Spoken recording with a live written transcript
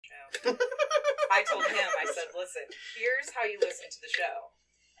I told him, I said, listen, here's how you listen to the show.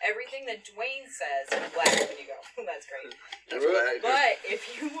 Everything that Dwayne says, you laugh and you go, that's great. But if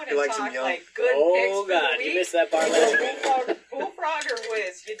you want to talk like good picks for the week, you missed that part last week. Bullfrog or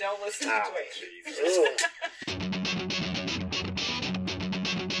Wiz, you don't listen to Dwayne.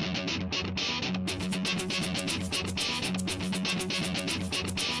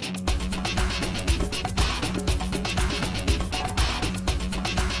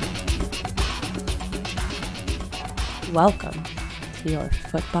 Welcome to your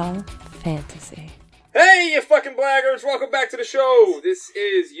football fantasy. Hey, you fucking blaggers! Welcome back to the show. This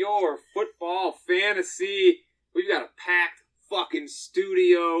is your football fantasy. We've got a packed fucking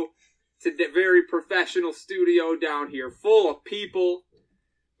studio. It's a very professional studio down here, full of people.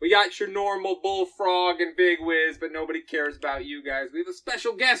 We got your normal Bullfrog and Big Wiz, but nobody cares about you guys. We have a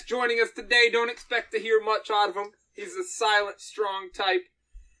special guest joining us today. Don't expect to hear much out of him. He's a silent, strong type.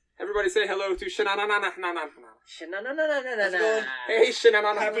 Everybody say hello to Shananana. How's it going? Hey,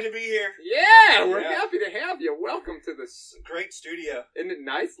 Shananana. Happy to be here. Yeah, we're happy to have you. Welcome to this great studio. Isn't it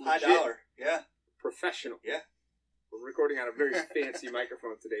nice? High dollar. Yeah. Professional. Yeah. We're recording on a very fancy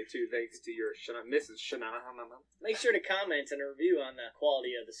microphone today, too, thanks to your Mrs. Shananana. Make sure to comment and review on the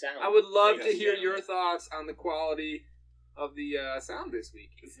quality of the sound. I would love to hear your thoughts on the quality of the sound this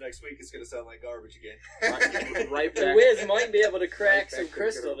week. Because next week it's going to sound like garbage again. Right the back. Wiz might be able to crack some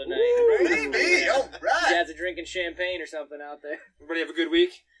crystal tonight. Maybe. All right. You guys are drinking champagne or something out there. Everybody have a good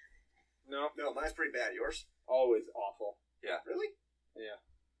week? No? No, mine's pretty bad. Yours? Always awful. Yeah. Really? Yeah.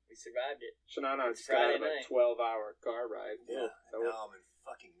 We survived it. Shanana just Friday got out of a night. 12-hour car ride. Yeah. So Now I'm in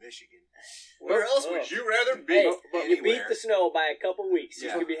fucking Michigan. Where else would you rather be? Hey, but you beat the snow by a couple weeks.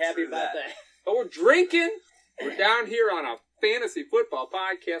 Yeah, You should be happy true about that. that. But we're drinking. We're down here on a fantasy football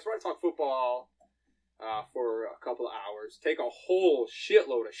podcast. We're going to talk football for a couple of hours. Take a whole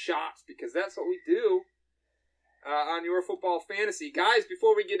shitload of shots because that's what we do on your football fantasy. Guys,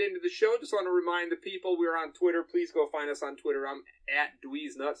 before we get into the show, just want to remind the people we're on Twitter. Please go find us on Twitter. I'm at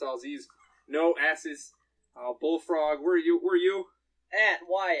DweezeNuts. All Z's, no S's. Bullfrog, where are you? At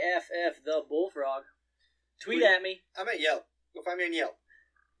YFF the Bullfrog. Tweet at me. I'm at Yelp. Go find me on Yelp.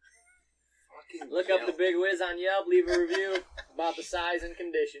 Look up the Big Wiz on Yelp. Leave a review about the size and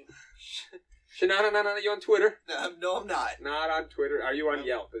condition. Shanana, you on Twitter? No, I'm not. Not on Twitter. Are you on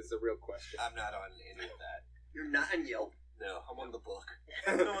Yelp is the real question. I'm not on any of that. You're not on Yelp? No, I'm on the book.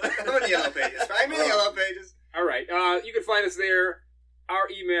 I'm on the Yellow Pages. Find me on the Yellow Pages. All right. You can find us there. Our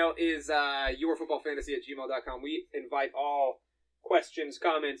email is yourfootballfantasy@gmail.com. We invite all questions,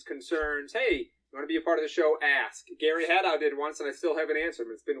 comments, concerns. Hey, you want to be a part of the show? Ask. Gary Haddow did once, and I still haven't answered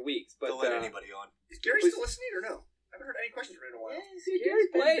him. It's been weeks. But don't let anybody on. Is Gary still listening or no? I haven't heard any questions from him in a while. Yeah,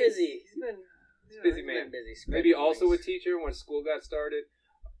 Gary's been busy. He's been a busy man. Maybe also a teacher when school got started.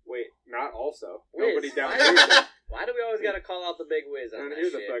 Wait, not also. Wiz. Nobody down here. Why do we always got to call out the Big Wiz on that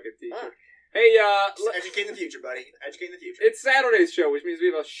Here's shit? a fucking teacher. Fuck. Hey, educate in the future, buddy. Educate in the future. It's Saturday's show, which means we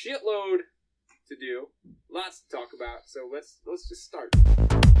have a shitload to do. Lots to talk about. So let's just start.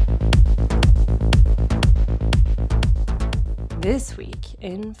 This week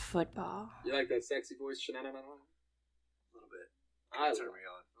in football. You like that sexy voice, Shanana? A little bit. I Turn love me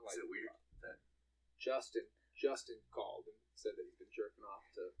on. I like Is it weird? Justin called and said that he's been jerking off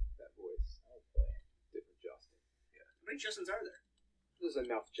to that voice. Oh, boy. Different Justin. Yeah. How many Justins are there? There's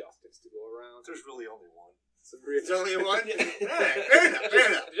enough Justins to go around. There's really only one. There's only one? Fair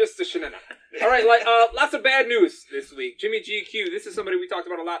enough. Just a Shanana. All right, lots of bad news this week. Jimmy GQ, this is somebody we talked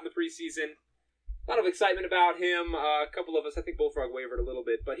about a lot in the preseason. A lot of excitement about him. A couple of us, I think Bullfrog wavered a little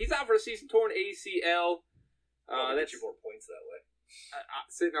bit, but he's out for a season torn ACL. That's more points that way.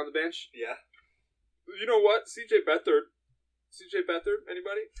 Sitting on the bench. Yeah. You know what? CJ Beathard,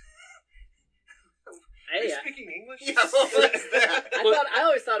 anybody? Are Hey, you speaking English? Yeah, what was that? I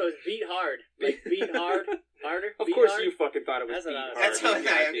always thought it was beat hard. Like beat hard, harder. Of beat course hard. you fucking thought it was That's beat what I hard. was- That's how I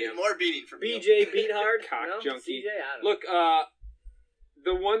Goddamn. need more beating from you. BJ beat hard. Cock no? junkie. CJ, I don't know. Look,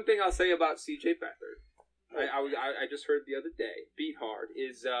 the one thing I'll say about CJ Beathard, I just heard the other day, beat hard,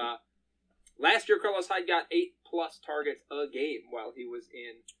 is last year Carlos Hyde got 8+ targets a game while he was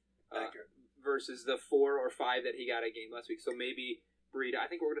in versus the 4 or 5 that he got a game last week. So maybe Breida, I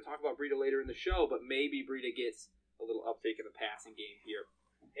think we're going to talk about Breida later in the show, but maybe Breida gets a little uptake in the passing game here.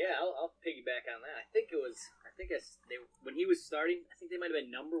 Yeah, I'll piggyback on that. I think when he was starting, I think they might have been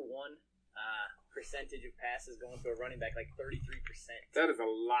number 1 percentage of passes going to a running back, like 33%. That is a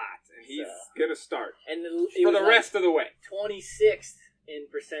lot, and he's going to start And for the rest of the way. 26th in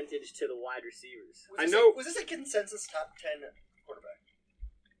percentage to the wide receivers. Was this a consensus top 10 quarterback?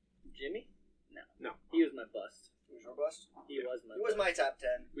 Jimmy? No. He was my bust. He's robust. He was my top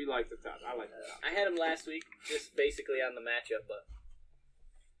 10. We like the top. I like the top. I had him last week, just basically on the matchup, but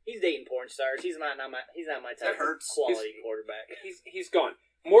he's dating porn stars. He's not my type of quality quarterback. He's gone.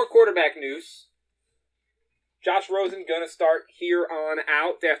 More quarterback news. Josh Rosen gonna start here on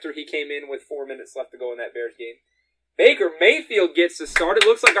out after he came in with 4 minutes left to go in that Bears game. Baker Mayfield gets to start. It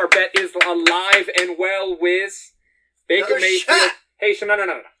looks like our bet is alive and well, Wiz. Baker Mayfield. Shot. Hey,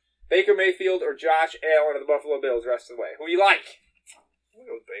 no. Baker Mayfield or Josh Allen of the Buffalo Bills rest of the way. Who do you like? I'm going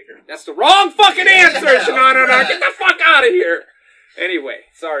to go with Baker. That's the wrong fucking answer, no. Get the fuck out of here. Anyway,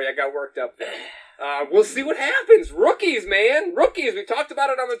 sorry, I got worked up there. We'll see what happens. Rookies, man. Rookies. We talked about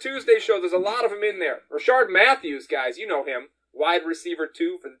it on the Tuesday show. There's a lot of them in there. Rashard Matthews, guys. You know him. Wide receiver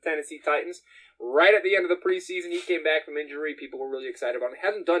 2 for the Tennessee Titans. Right at the end of the preseason, he came back from injury. People were really excited about him.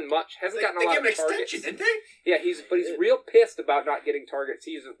 Hasn't done much. Hasn't gotten a lot of targets. They gave him an extension, didn't they? Yeah, he's real pissed about not getting targets.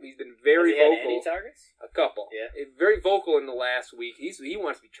 He's been very vocal. Had any targets? A couple. Yeah. Very vocal in the last week. He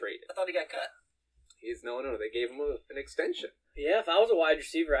wants to be traded. I thought he got cut. No. They gave him an extension. Yeah, if I was a wide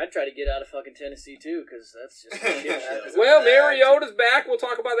receiver, I'd try to get out of fucking Tennessee too, because that's just shit show. Well, Mariota's back. We'll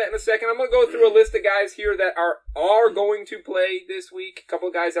talk about that in a second. I'm going to go through a list of guys here that are going to play this week. A couple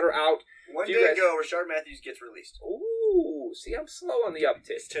of guys that are out. One day ago, Rashard Matthews gets released. Ooh, see, I'm slow on the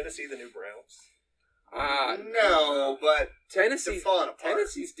uptick. Is Tennessee the new Browns? No, but Tennessee's falling apart.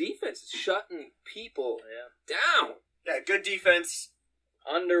 Tennessee's defense is shutting people down. Yeah, good defense.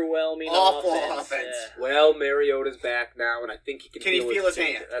 Underwhelming awful offense. Yeah. Well, Mariota's back now, and I think he can feel his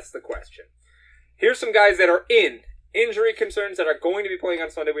hand? That's the question. Here's some guys that are in. Injury concerns that are going to be playing on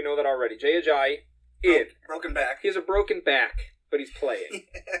Sunday. We know that already. Jay Ajayi, in. Broken back. He has a broken back, but he's playing.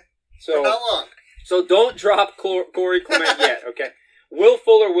 So, for how long? So don't drop Corey Clement yet, okay? Will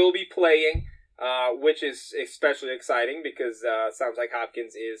Fuller will be playing, which is especially exciting because sounds like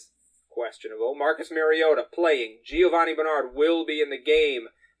Hopkins is questionable. Marcus Mariota playing. Giovanni Bernard will be in the game.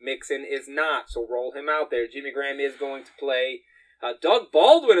 Mixon is not, so roll him out there. Jimmy Graham is going to play. Doug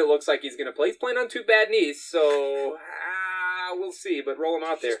Baldwin, it looks like he's going to play. He's playing on 2 bad knees, so we'll see, but roll him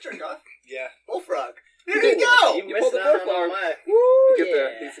out there. Just turned off. Yeah. Bullfrog. There you go. You pulled the bullfrog. You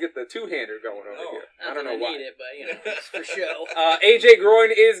get the 2-hander going over here. I don't know why. I need it, but it's for show. AJ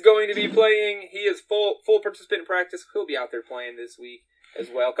Groin is going to be playing. He is full participant in practice. He'll be out there playing this week as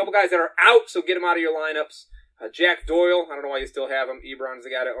well. A couple guys that are out, so get them out of your lineups. Jack Doyle, I don't know why you still have him. Ebron's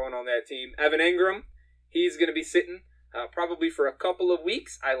the guy to own on that team. Evan Ingram, he's going to be sitting probably for a couple of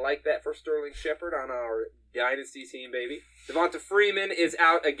weeks. I like that for Sterling Shepard on our Dynasty team, baby. Devonta Freeman is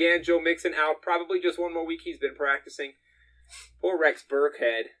out again. Joe Mixon out. Probably just one more week he's been practicing. Poor Rex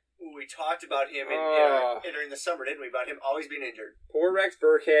Burkhead. Ooh, we talked about him during the summer, didn't we? About him always being injured. Poor Rex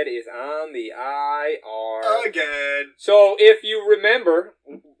Burkhead is on the IR. Again. So if you remember,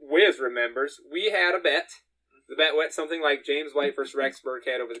 Wiz remembers, we had a bet. The bet went something like James White versus Rex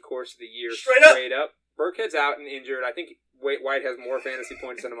Burkhead over the course of the year. Straight up. Burkhead's out and injured. I think White has more fantasy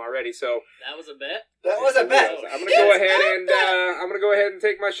points than him already. So that was a bet. That was a bet. I'm gonna go ahead and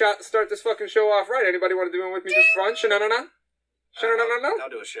take my shot to start this fucking show off right. Anybody want to do one with me just front? Sha-na-na-na? Sha-na-na-na? I'll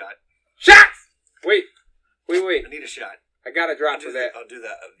do a shot. Shot! Wait. I need a shot. I gotta drop for that. I'll do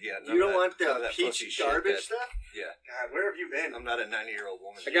that. Yeah. You don't want the peach garbage stuff? Yeah. God, where have you been? I'm not a 90-year-old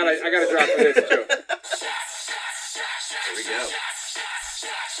woman. I gotta drop for this too. Here we go.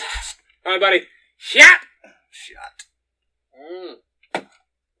 All right, buddy. Shot!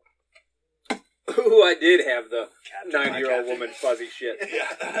 Ooh, I did have the 90-year-old woman fuzzy shit.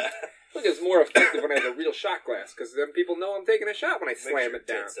 Yeah. Look, it's more effective when I have a real shot glass, because then people know I'm taking a shot when I slam it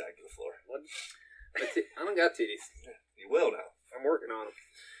down. Sack to the floor. What? I don't got titties. You will now. I'm working on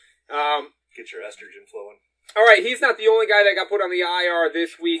them. Get your estrogen flowing. All right, he's not the only guy that got put on the IR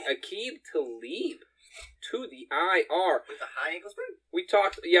this week. Aqib Talib to the IR. With a high ankle sprain? We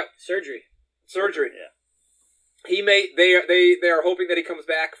talked, Surgery. Yeah. They are hoping that he comes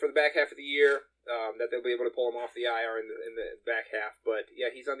back for the back half of the year, that they'll be able to pull him off the IR in the back half. But yeah,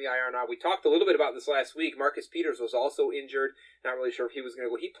 he's on the IR now. We talked a little bit about this last week. Marcus Peters was also injured. Not really sure if he was going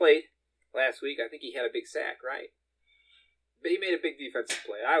to go. He played last week. I think he had a big sack, right? But he made a big defensive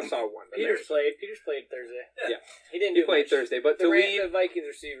play. I saw one. Peters played Thursday. Yeah. He didn't do played much. Thursday, but the Vikings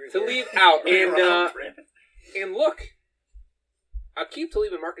receivers. To leave out and look. Aqib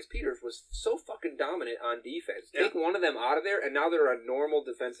Talib and Marcus Peters was so fucking dominant on defense. Yeah. Take one of them out of there, and now they're a normal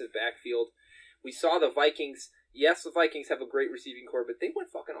defensive backfield. We saw the Vikings. Yes, the Vikings have a great receiving core, but they went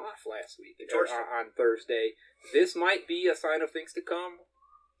fucking off last week on Thursday. This might be a sign of things to come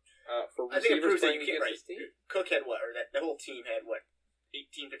for receivers. I think it proves that you can't. Right. Cook had the whole team had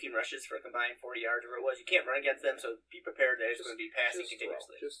 18, 15 rushes for a combined 40 yards or whatever it was. You can't run against them, so be prepared that it's going to be passing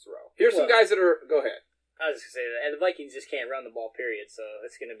continuously. Just throw. Here's some guys that are. Go ahead. I was just going to say that. And the Vikings just can't run the ball, period. So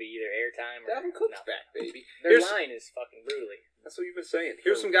it's going to be either airtime or Dalvin Cook's back, baby. Their line is fucking brutally. That's what you've been saying.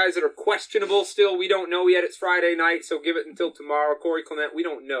 Here's some guys that are questionable still. We don't know yet. It's Friday night, so give it until tomorrow. Corey Clement, we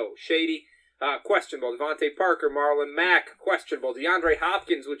don't know. Shady, questionable. Devontae Parker, Marlon Mack, questionable. DeAndre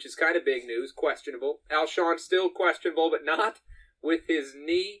Hopkins, which is kind of big news, questionable. Alshon still questionable, but not with his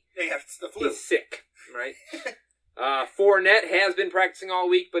knee. It's the flu. He's sick, right? Fournette has been practicing all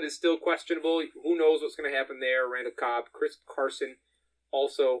week, but is still questionable. Who knows what's going to happen there? Randall Cobb, Chris Carson,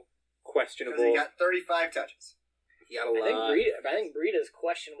 also questionable. Because he got 35 touches. He got a lot. I think Breida's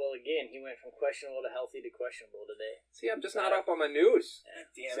questionable again. He went from questionable to healthy to questionable today. See, I'm just not up on my news.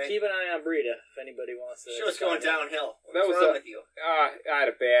 So keep an eye on Breida if anybody wants to. Show's going downhill. What's wrong with you? I had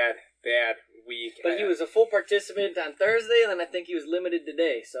a bad week. But he was a full participant on Thursday, and then I think he was limited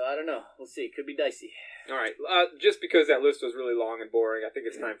today. So I don't know. We'll see. Could be dicey. All right. Just because that list was really long and boring, I think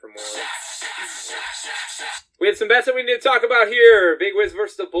it's time for more. We had some bets that we need to talk about here. Big Wiz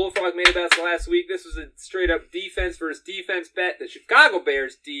versus the Bullfrog made a bet last week. This was a straight-up defense versus defense bet. The Chicago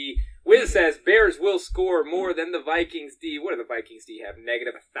Bears D. Wiz says Bears will score more than the Vikings D. What do the Vikings D have?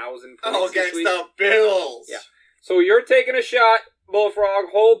 Negative 1,000 points against this week? the Bills. Yeah. So you're taking a shot, Bullfrog.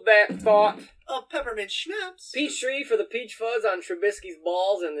 Hold that thought. Oh, peppermint schnapps. Peachtree for the peach fuzz on Trubisky's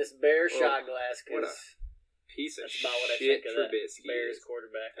balls and this Bear shot glass. What a piece of that's about what I shit think of Trubisky that Bears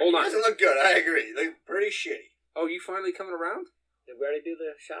quarterback. Hold on. He doesn't look good. I agree. They look pretty shitty. Oh, you finally coming around? Did we already do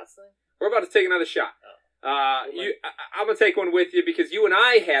the shots thing? We're about to take another shot. I'm going to take one with you because you and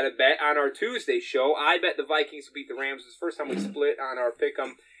I had a bet on our Tuesday show. I bet the Vikings would beat the Rams. It was the first time we split on our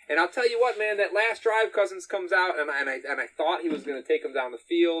pick'em. And I'll tell you what, man, that last drive, Cousins comes out, and I thought he was going to take him down the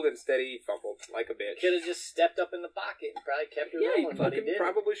field. Instead, he fumbled like a bitch. Could have just stepped up in the pocket and probably kept it rolling, but he didn't.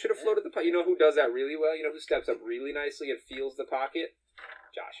 Probably should have floated the pocket. You know who does that really well? You know who steps up really nicely and feels the pocket?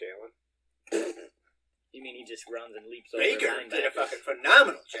 Josh Allen. You mean he just runs and leaps over Baker linebackers? did a fucking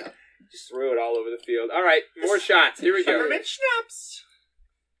phenomenal job. Just threw it all over the field. All right, more shots. Here we go. Peppermint schnapps.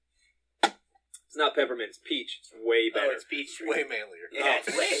 It's not peppermint. It's peach. It's way better. Oh, it's peach. Way manlier. Yeah,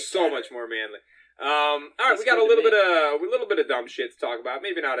 it's way so much more manly. All right, we got a little bit of dumb shit to talk about.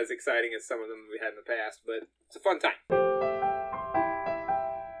 Maybe not as exciting as some of them we had in the past, but it's a fun time.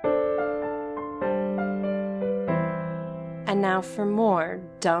 And now for more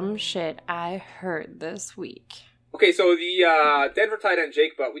dumb shit I heard this week. Okay, so the Denver tight end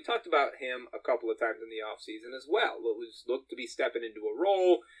Jake Butt, we talked about him a couple of times in the offseason as well. It was looked to be stepping into a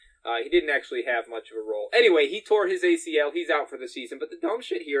role. He didn't actually have much of a role. Anyway, he tore his ACL. He's out for the season. But the dumb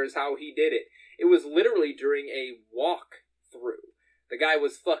shit here is how he did it. It was literally during a walk-through. The guy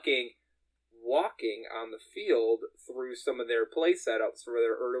was fucking walking on the field through some of their play setups for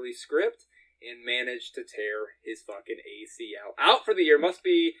their early script and managed to tear his fucking ACL. Out for the year. Must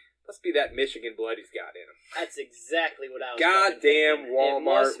be that Michigan blood he's got in him. That's exactly what I was Goddamn Walmart It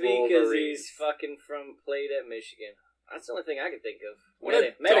must be because Wolverines. he's fucking played at Michigan. That's the only thing I can think of. What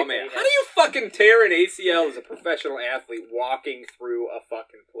a dumbass. How do you fucking tear an ACL as a professional athlete walking through a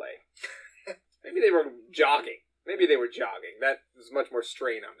fucking play? Maybe they were jogging. That was much more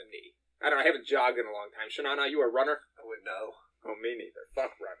strain on the knee. I don't know. I haven't jogged in a long time. Shanana, you a runner? I wouldn't know. Oh, me neither.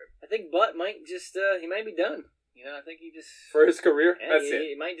 Fuck running. I think Butt might just, he might be done. You know, I think he just... For his career? Yeah, That's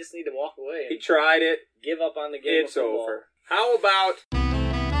it. He might just need to walk away. He tried it. Give up on the game. It's over. How about...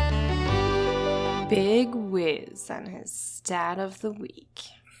 Big Wiz on his stat of the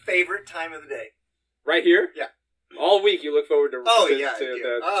week. Favorite time of the day? Right here? Yeah. All week you look forward to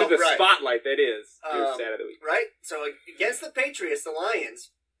the right. spotlight that is your stat of the week. Right? So against the Patriots, the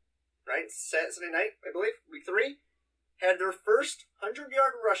Lions, right? Saturday night, I believe, week 3, had their first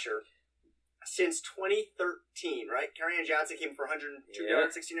 100-yard rusher since 2013, right? Kerryon Johnson came for 102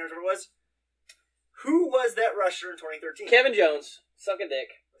 yards, 16 yards, whatever it was. Who was that rusher in 2013? Kevin Jones. Suck a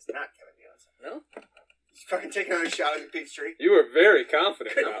dick. It's not Kevin Jones. No? He's fucking taking another shot at the Peachtree. You were very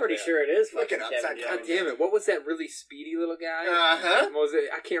confident. I'm pretty sure it is. Look it up. Kevin God Jones. damn it. What was that really speedy little guy? What was it?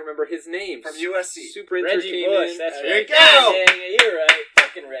 I can't remember his name. From USC. Super Reggie came Bush. in. That's There right. you go. Yeah, you're right.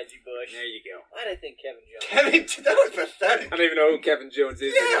 Fucking Reggie Bush. There you go. Why did I think Kevin Jones? That was pathetic. I don't even know who Kevin Jones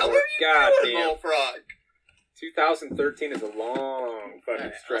is Yeah, anymore. what are you God doing, damn. Bullfrog? 2013 is a long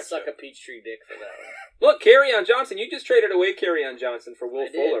fucking I'll stretch. suck a Peachtree dick for that one. Look, Kerryon Johnson. You just traded away Kerryon Johnson for Will I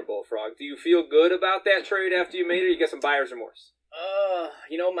did. Fuller, Bullfrog. Do you feel good about that trade after you made it? Or you get some buyer's remorse?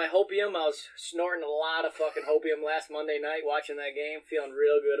 You know, my hopium, I was snorting a lot of fucking hopium last Monday night watching that game, feeling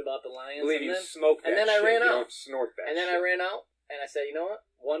real good about the Lions. I believe you smoked that and then I shit. ran You out. don't snort that And then shit. I ran out, and I said, you know what?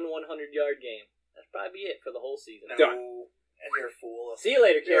 One 100-yard game. That's probably it for the whole season. No. Done. And you're a fool. See you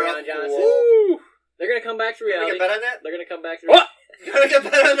later, You're Kerryon a Johnson. Woo! They're going to come back to You reality. want to get bet on that? They're going to come back to What? reality. You want to get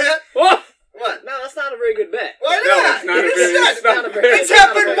bet on that? What? What? No, that's not a very good bet. Why not? No, it's not a very. It's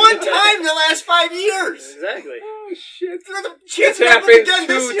happened one time in the last 5 years. Exactly. Oh shit! The chance It's it happens happened again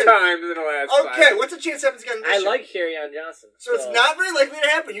this 2 year. times in the last. Okay, 5. what's the chance it happens again this I year? like Kerryon Johnson. So it's not very likely to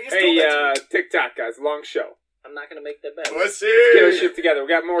happen. You just told Hey, that to me. TikTok guys, long show. I'm not going to make that bet. Let's see. Let's get our shit together. We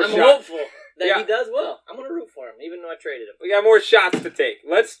got more I'm shots. hopeful that he does well. I'm going to root for him, even though I traded him. We got more shots to take.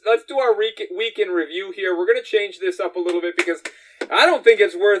 Let's do our week in review here. We're gonna change this up a little bit because I don't think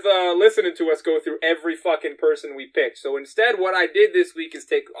it's worth listening to us go through every fucking person we picked. So instead, what I did this week is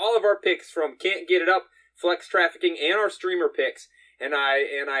take all of our picks from Can't Get It Up, Flex Trafficking, and our streamer picks, and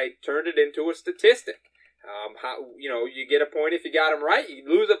I turned it into a statistic. You get a point if you got them right. You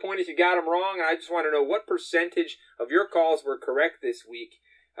lose a point if you got them wrong. And I just want to know what percentage of your calls were correct this week,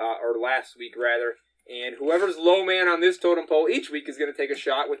 or last week rather. And whoever's low man on this totem pole each week is going to take a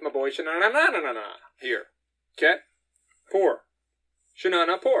shot with my boy Shanana here. Okay? Pour.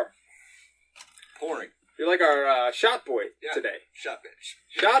 Shanana, pour. Pouring. You're like our shot boy today. Shot bitch.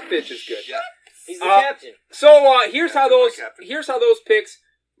 Shot bitch is good. Yeah. He's the captain. So here's how those picks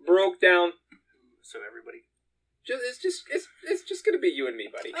broke down. So everybody. It's just gonna be you and me,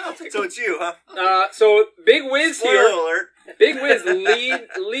 buddy. Oh, so it's you, huh? So Big Wiz here. Spoiler alert. Big Wiz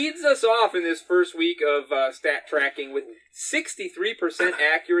leads us off in this first week of stat tracking with 63%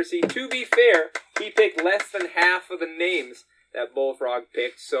 accuracy. To be fair, he picked less than half of the names that Bullfrog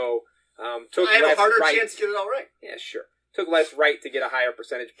picked, so took I have less a harder right. chance to get it all right. Yeah, sure. Took less right to get a higher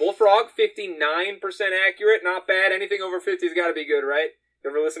percentage. Bullfrog, 59% accurate. Not bad. Anything over 50's got to be good, right? You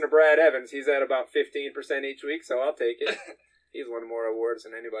ever listen to Brad Evans? He's at about 15% each week, so I'll take it. He's won more awards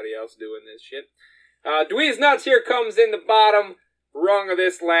than anybody else doing this shit. Dweez Nuts here comes in the bottom rung of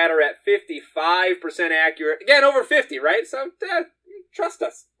this ladder at 55% accurate. Again, over 50, right? So, trust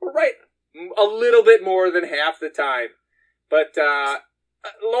us. We're right a little bit more than half the time. But,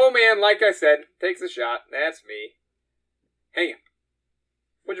 low man, like I said, takes a shot. That's me. Hang on.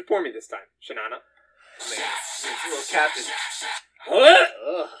 What'd you pour me this time, Shanana? Man, little captain. What?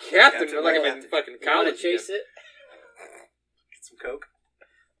 Ugh. Captain, like I'm in fucking You want college. to chase it? Get some Coke.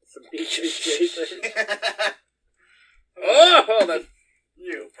 Some beach to chase it? Oh, that's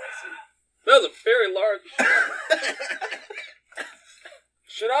You. that was a very large shot.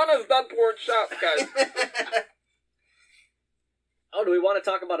 Shanana's done pouring shots, guys. Oh, do we want to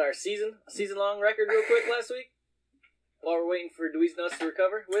talk about our season-long record real quick last week? While we're waiting for Dweez Nuts to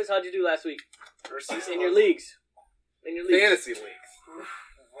recover. Wiz, how'd you do last week? In your leagues. Fantasy leagues.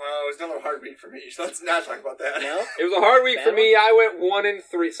 Well, it was another hard week for me, so let's not talk about that. No? It was a hard week for me. I went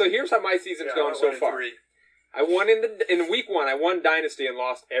 1-3. So here's how my season's going so 1-3. far. I won in week 1. I won Dynasty and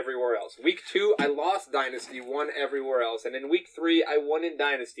lost everywhere else. Week 2, I lost Dynasty, won everywhere else. And in week 3, I won in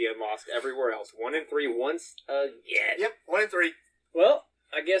Dynasty and lost everywhere else. 1-3 once again. Yep, 1-3. Well,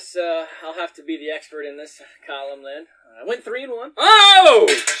 I guess I'll have to be the expert in this column then. I went 3-1.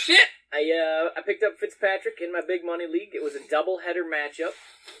 Oh shit! I picked up Fitzpatrick in my big money league. It was a doubleheader matchup.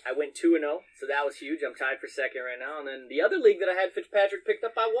 I went 2-0, so that was huge. I'm tied for second right now. And then the other league that I had Fitzpatrick picked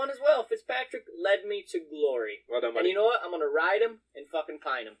up, I won as well. Fitzpatrick led me to glory. Well done, buddy. And you know what? I'm gonna ride him and fucking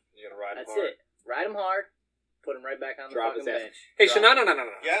pine him. You're gonna ride him That's hard. it. Ride him hard. Put him right back on Drop the his fucking ass. bench. Hey, Drop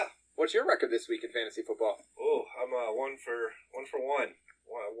no. Yeah. What's your record this week in fantasy football? Oh, I'm 1 for 1.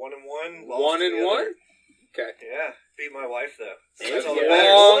 1-1. 1-1. Okay. Yeah, beat my wife though. So As that's all that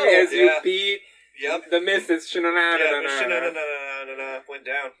long matters. as you Yeah. beat Yep. the Mrs. Shanana. Yeah, went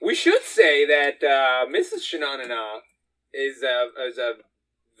down. We should say that Mrs. Shanana is a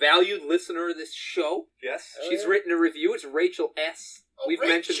valued listener of this show. Yes. She's written a review. It's Rachel S. Oh, We've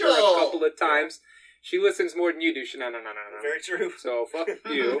mentioned her Rachel! a couple of times. She listens more than you do, Shanana. Very true. So fuck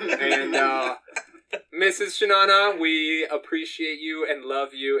you. And Mrs. Shanana, we appreciate you and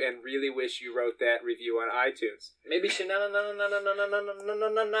love you and really wish you wrote that review on iTunes. Maybe Shanana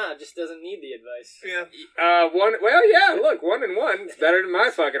just doesn't need the advice. Yeah. 1. Well, yeah. Look, 1-1. It's better than my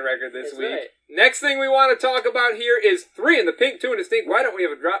fucking record this That's week. right. Next thing we want to talk about here is 3 in the pink, 2 in the stink. Why don't we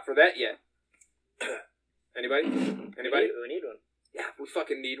have a drop for that yet? Anybody? We need one. Yeah, we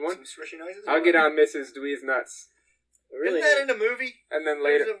fucking need one. Some swishy noises? I'll get on Mrs. Dweez Nuts. We really Isn't that need. in the movie? And then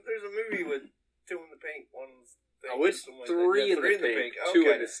later. There's a movie with 2 in the pink. One's Oh, it's 3 in the pink, 2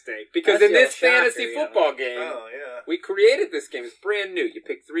 Okay. in the stink. Because That's in this the shocker, fantasy you know. football game, Oh, yeah. we created this game. It's brand new. You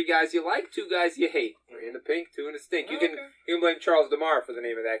pick 3 guys you like, 2 guys you hate. 3 in the pink, 2 in the stink. You can blame Charles DeMar for the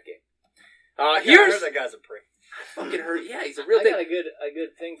name of that game. I Here's heard that guy's a prick. fucking hurt. Yeah, he's a real I dick. got a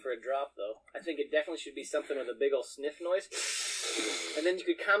good thing for a drop though. I think it definitely should be something with a big old sniff noise, and then you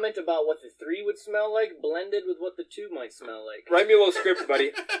could comment about what the 3 would smell like, blended with what the 2 might smell like. Write me a little script,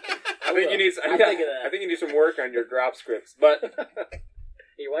 buddy. I think you need. I'll think of that. I think you need some work on your drop scripts. But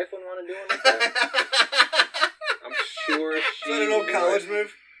Your wife wouldn't want to do one like that? I'm sure she... Is that an old college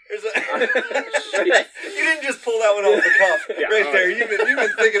move? You didn't just pull that one off the cuff there. You've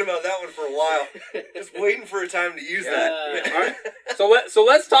been thinking about that one for a while, just waiting for a time to use that. All right. So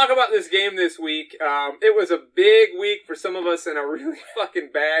let's talk about this game this week. It was a big week for some of us and a really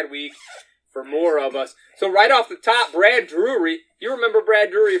fucking bad week for more of us. So right off the top, Brad Drury. You remember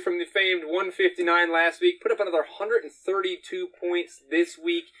Brad Drury from the famed 159 last week? Put up another 132 points this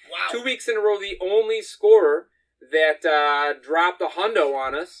week. Wow. 2 weeks in a row, the only scorer that dropped a hundo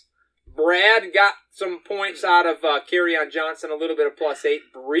on us. Brad got some points out of Kerryon Johnson, a little bit of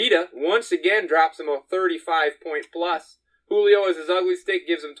 +8. Breida, once again, drops him a 35-point plus. Julio is his ugly stick,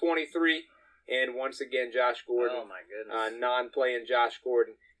 gives him 23. And once again, Josh Gordon. Oh, my goodness. Non-playing Josh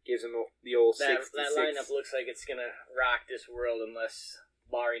Gordon gives him the old 66. That lineup looks like it's going to rock this world unless,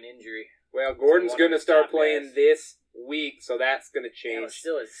 barring injury. Well, Gordon's going to start playing this week, so that's going to change. Yeah,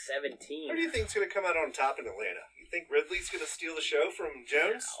 still at 17. Who do you think's going to come out on top in Atlanta? You think Ridley's going to steal the show from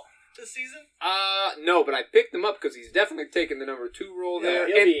Jones this season? No, but I picked him up because he's definitely taking the number 2 role there.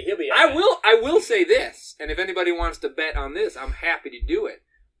 He'll be. I will say this, and if anybody wants to bet on this, I'm happy to do it.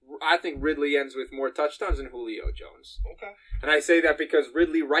 I think Ridley ends with more touchdowns than Julio Jones. Okay. And I say that because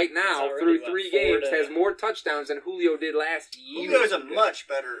Ridley right now, through 3 games, has more touchdowns than Julio did last year. Julio's a much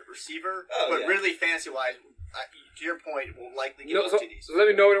better receiver, but Ridley, fantasy-wise, to your point, will likely get more TDs. So let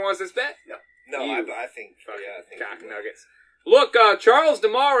me know what wants this bet. No, I think cock nuggets. Look, Charles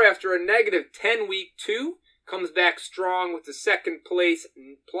DeMar, after a negative 10 week 2, comes back strong with the second place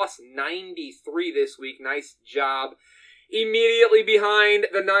 +93 this week. Nice job. Immediately behind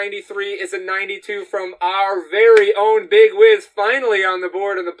the 93 is a 92 from our very own Big Wiz, finally on the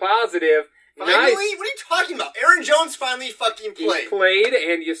board in the positive. Finally? Nice. What are you talking about? Aaron Jones finally fucking played. He played,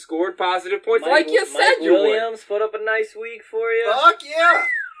 and you scored positive points like you said you would. Mike Williams put up a nice week for you. Fuck yeah.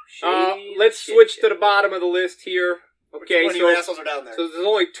 Let's switch to the bottom of the list here. Okay, so assholes are down there. So there's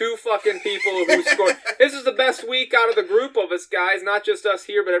only 2 fucking people who scored. This is the best week out of the group of us, guys. Not just us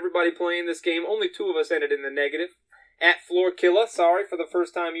here, but everybody playing this game. Only 2 of us ended in the negative. At Floorkilla, sorry, for the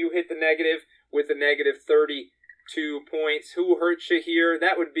first time you hit the negative with a negative 32 points. Who hurt you here?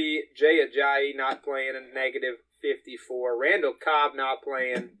 That would be Jay Ajayi not playing a negative 54. Randall Cobb not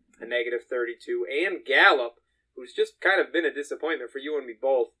playing a negative 32. And Gallup, who's just kind of been a disappointment for you and me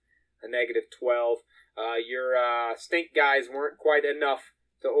both, a negative 12. Your stink guys weren't quite enough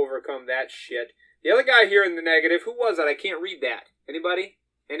to overcome that shit. The other guy here in the negative, who was that? I can't read that. Anybody?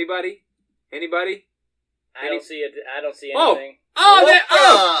 I don't see anything.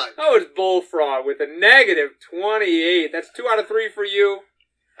 It's Bullfrog with a negative 28. That's 2 out of 3 for you.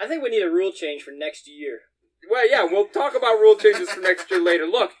 I think we need a rule change for next year. Well, yeah, we'll talk about rule changes for next year later.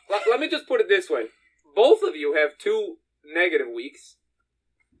 Look, let me just put it this way. Both of you have 2 negative weeks.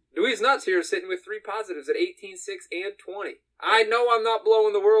 Dewey's Nuts here sitting with 3 positives at 18, 6, and 20. I know I'm not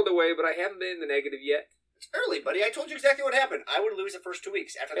blowing the world away, but I haven't been in the negative yet. It's early, buddy. I told you exactly what happened. I would lose the first 2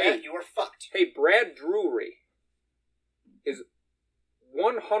 weeks. After that, you were fucked. Hey, Brad Drury is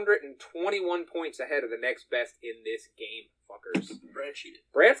 121 points ahead of the next best in this game, fuckers. Brad cheated.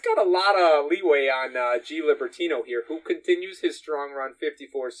 Brad's got a lot of leeway on G. Libertino here, who continues his strong run,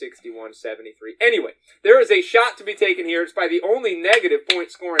 54, 61, 73. Anyway, there is a shot to be taken here. It's by the only negative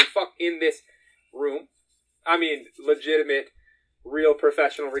point scoring fuck in this room. I mean, legitimate, real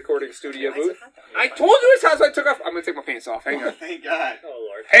professional recording studio booth. I told you his house. I took off. I'm going to take my pants off. Hang on. Thank God. Oh,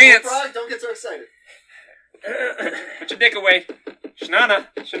 Lord. Pants! Don't get so excited. Put your dick away. Shanana.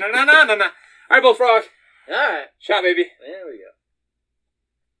 Shanana. All right, Bullfrog. All right. Shot, baby. There we go.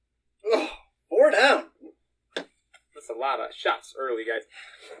 Oh, 4 down. That's a lot of shots early, guys.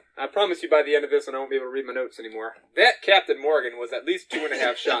 I promise you by the end of this one I won't be able to read my notes anymore. That Captain Morgan was at least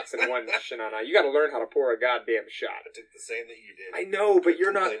 2.5 shots in one Shanana. You got to learn how to pour a goddamn shot. I took the same that you did. I know, but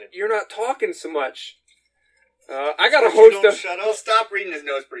you're not talking so much. I got to host a... Shut up. He'll stop reading his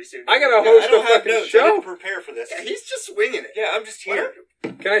notes pretty soon. I got to host a fucking notes. show. I didn't prepare for this. Yeah, he's just swinging it. Yeah, I'm just here.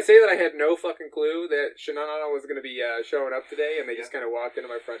 Can I say that I had no fucking clue that Shanana was going to be showing up today, and they just kind of walked into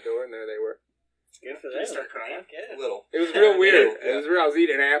my front door, and there they were. Good for Did them. you start crying? A little. It was real weird. Yeah. It was real. I was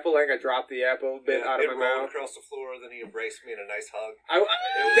eating an apple. I think I dropped the apple bit out of my mouth. Across the floor, then he embraced me in a nice hug.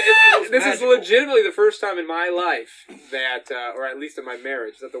 This is legitimately the first time in my life that, or at least in my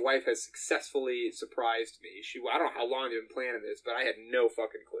marriage, that the wife has successfully surprised me. I don't know how long they've been planning this, but I had no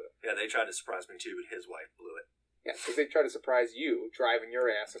fucking clue. Yeah, they tried to surprise me too, but his wife blew it. Yeah, because they try to surprise you driving your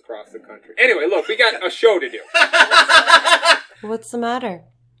ass across the country. Anyway, look, we got a show to do. What's the matter?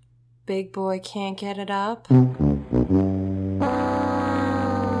 Big boy can't get it up? Time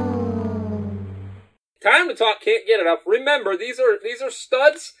time to talk can't get it up. Remember, these are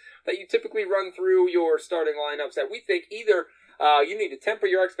studs that you typically run through your starting lineups that we think either you need to temper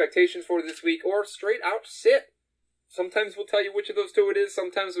your expectations for this week or straight out sit. Sometimes we'll tell you which of those two it is.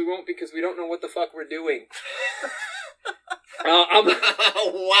 Sometimes we won't because we don't know what the fuck we're doing.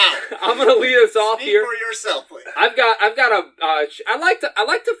 Wow! I'm gonna lead us off Speak here. for yourself, please. I've got a. I like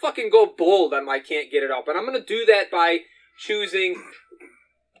to fucking go bold on my can't get it up, and I'm gonna do that by choosing.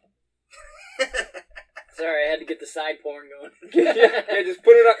 Sorry, I had to get the side porn going. yeah, just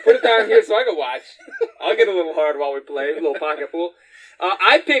put it down here so I can watch. I'll get a little hard while we play a little pocket pool.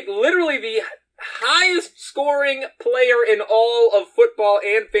 I picked literally the highest scoring player in all of football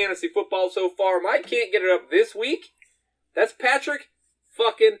and fantasy football so far. My can't get it up this week. That's Patrick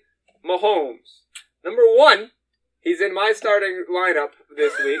fucking Mahomes. Number 1, he's in my starting lineup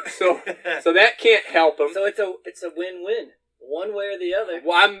this week, so that can't help him. So it's a win-win, one way or the other.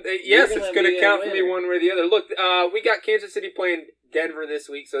 Well, yes, it's going to count for me one way or the other. Look, we got Kansas City playing Denver this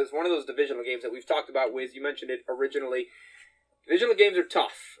week, so it's one of those divisional games that we've talked about. Wiz, you mentioned it originally. Divisional games are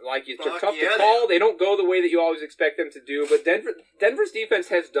tough. They're tough to call. They don't go the way that you always expect them to do. But Denver's defense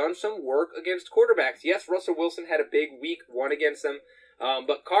has done some work against quarterbacks. Yes, Russell Wilson had a big week 1 against them.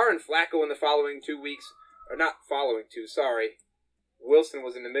 But Carr and Flacco in the following 2 weeks, or not following 2, sorry. Wilson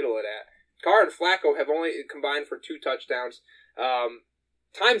was in the middle of that. Carr and Flacco have only combined for 2 touchdowns.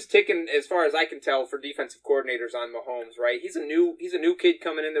 Time's ticking as far as I can tell for defensive coordinators on Mahomes, right? He's a new kid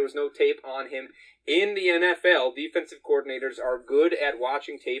coming in. There was no tape on him. In the NFL, defensive coordinators are good at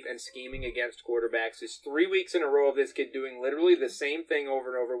watching tape and scheming against quarterbacks. It's 3 weeks in a row of this kid doing literally the same thing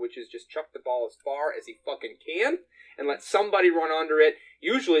over and over, which is just chuck the ball as far as he fucking can and let somebody run under it.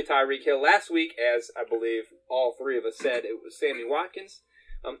 Usually Tyreek Hill. Last week, as I believe all 3 of us said, it was Sammy Watkins.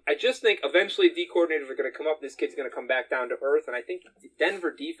 I just think eventually D coordinators are going to come up. This kid's going to come back down to earth, and I think the Denver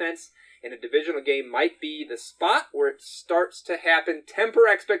defense in a divisional game might be the spot where it starts to happen. Temper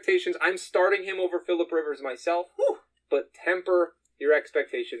expectations. I'm starting him over Phillip Rivers myself, but temper your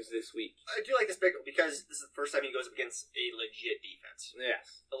expectations this week. I do like this pick because this is the first time he goes up against a legit defense.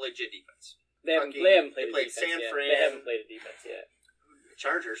 Yes. A legit defense. They haven't played a defense San yet. Fran. They haven't played a defense yet.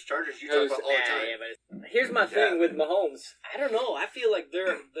 Chargers, you talk about all the time. But here's my thing with Mahomes. I don't know. I feel like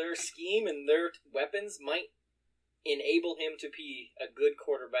their scheme and their weapons might enable him to be a good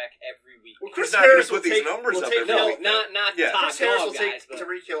quarterback every week. Well, Chris Harris will put these numbers up every week. Not top Chris Harris dog will guys. take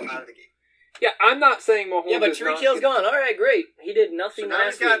Tyreek Hill out of the game. Yeah, I'm not saying Mahomes. Yeah, but Tyreek Hill's gone. All right, great. He did nothing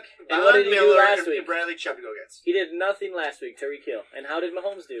last week. And what did he do last week? And Bradley Chubb to go against. He did nothing last week. Tyreek Hill. And how did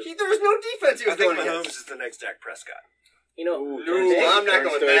Mahomes do? There was no defense he was going Mahomes against. is the next Dak Prescott. You know, I'm not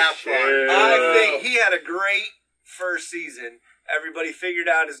going that far. I think he had a great first season. Everybody figured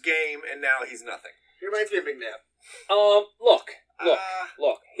out his game, and now he's nothing. He reminds me of McNabb. Look.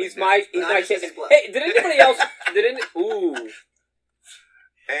 He's my kid. Hey, did anybody else? Ooh.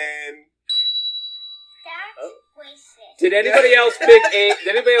 And did anybody else pick a?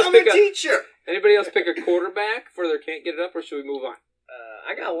 Did anybody else pick a teacher? Anybody else pick a quarterback for their can't get it up, or should we move on?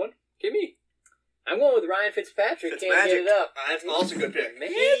 I got one. Give me. I'm going with Ryan Fitzpatrick. Can't get it up. That's also a good pick.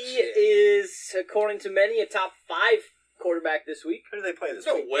 He is, according to many, a top 5 quarterback this week. Who do they play this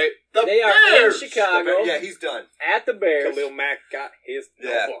No week? way. They are in Chicago. Yeah, he's done. At the Bears. Khalil Mack got his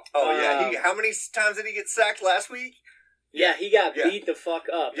number. Oh, yeah. How many times did he get sacked last week? Yeah, he got beat the fuck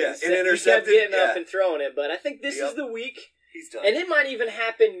up. Yeah, and intercepted. He kept getting up and throwing it, but I think this is the week. He's done. And it might even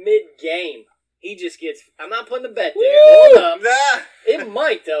happen mid-game. He just gets... I'm not putting the bet there. Hold up. Nah. It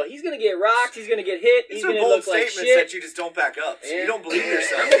might, though. He's going to get rocked. He's going to get hit. He's going to look like shit. These are bold statements that you just don't back up. So you don't believe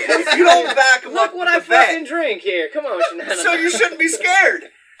yourself. If you don't back them up look what I fucking drink here. Come on, Shanana. So you shouldn't be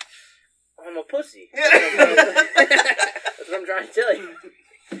scared. I'm a pussy. Yeah. That's what I'm trying to tell you.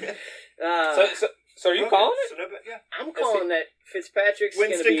 So are you calling it? Yeah. I'm calling that Fitzpatrick's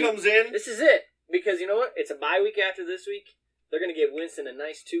going to be... Winston comes in. This is it. Because you know what? It's a bye week after this week. They're going to give Winston a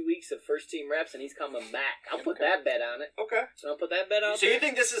nice 2 weeks of first-team reps, and he's coming back. I'll put that bet on it. Okay. So I'll put that bet on. So you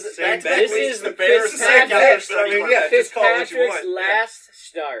think this is back-to-back weeks? This is the Bears Fitzpatrick's last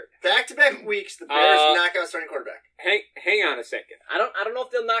start. Back-to-back weeks, the Bears knock out starting quarterback. Hang on a second. I don't know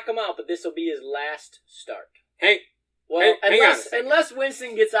if they'll knock him out, but this will be his last start. Unless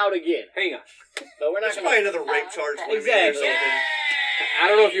Winston gets out again. Hang on. But we're not going to... Probably another rape charge. Exactly. I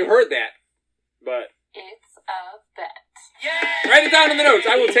don't know if you heard that, but... It's a bet. Write it down in the notes.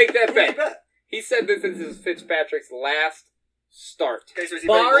 I will take that bet. He said this is Fitzpatrick's last start. Okay, so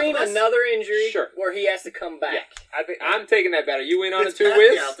barring another injury where he has to come back. Yeah, I'm taking that bet. Are you in on it too,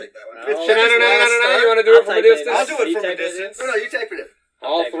 Wiz? Yeah, I'll take that one. No. You want to do it from a distance? I'll do it from a distance. No, you take it.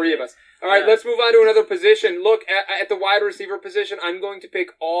 All 3 of us. All right, let's move on to another position. Look, at the wide receiver position, I'm going to pick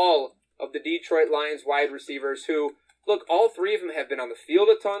all of the Detroit Lions wide receivers who, look, all three of them have been on the field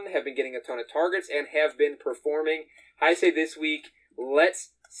a ton, have been getting a ton of targets, and have been performing. I say this week,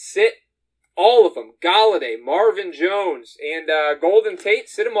 let's sit all of them. Galladay, Marvin Jones, and Golden Tate,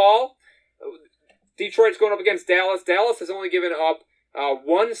 sit them all. Detroit's going up against Dallas. Dallas has only given up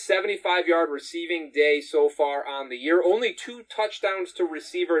one 75-yard receiving day so far on the year. Only 2 touchdowns to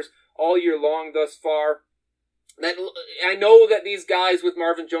receivers all year long thus far. I know that these guys with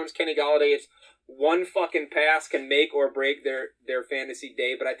Marvin Jones, Kenny Galladay, it's one fucking pass can make or break their fantasy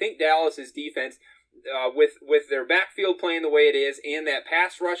day. But I think Dallas's defense, with their backfield playing the way it is, and that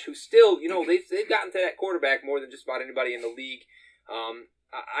pass rush, who still, they've gotten to that quarterback more than just about anybody in the league.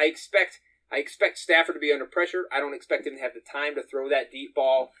 I expect Stafford to be under pressure. I don't expect him to have the time to throw that deep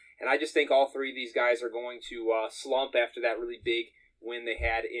ball. And I just think all three of these guys are going to slump after that really big win they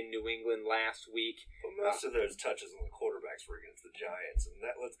had in New England last week. Well, most of those touches on the quarterbacks were against the Giants. And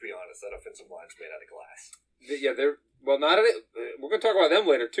that, let's be honest, that offensive line's made out of glass. Not we're going to talk about them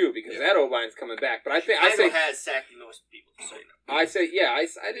later, too, because that O-line's coming back. But I say has sacked most people, so you know. I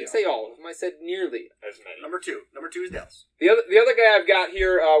didn't say all of them. I said nearly as many. Number two is Dallas. The other guy I've got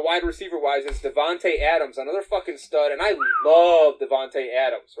here, wide receiver-wise, is Devontae Adams, another fucking stud, and I love Devontae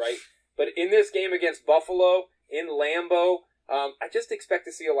Adams, right? But in this game against Buffalo, in Lambeau, I just expect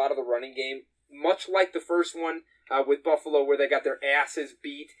to see a lot of the running game, much like the first one with Buffalo, where they got their asses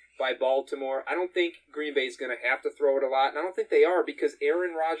beat by Baltimore. I don't think Green Bay is going to have to throw it a lot, and I don't think they are, because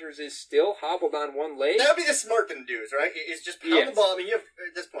Aaron Rodgers is still hobbled on one leg. That would be the smart thing to do, right? Is just pound the ball. I mean, you have,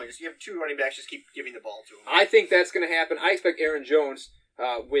 at this point, you have 2 running backs, just keep giving the ball to them. I think that's going to happen. I expect Aaron Jones,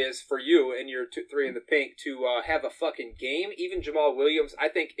 Wiz, for you and your 3 in the pink, to have a fucking game. Even Jamal Williams, I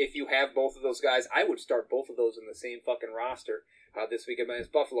think if you have both of those guys, I would start both of those in the same fucking roster this week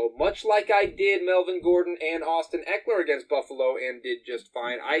against Buffalo, much like I did Melvin Gordon and Austin Eckler against Buffalo and did just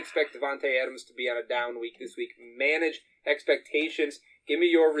fine. I expect Devontae Adams to be on a down week this week. Manage expectations. Give me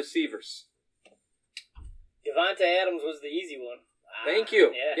your receivers. Devontae Adams was the easy one. Thank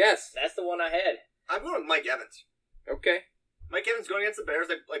you. Yeah, yes. That's the one I had. I'm going with Mike Evans. Okay. Mike Evans going against the Bears,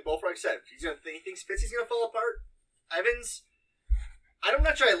 like Bullfrog said. He thinks Fitzy's going to fall apart. Evans, I'm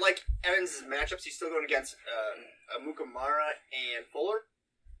not sure I like Evans' matchups. He's still going against Mukamara and Fuller.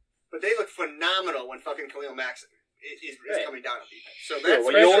 But they look phenomenal when fucking Khalil Mack is coming down on defense. So that's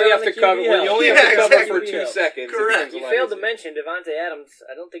when you only have to cover for 2 seconds. Correct. You failed to mention Devontae Adams.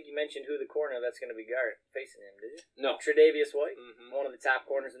 I don't think you mentioned who the corner that's going to be facing him, did you? No. Tre'Davious White, one of the top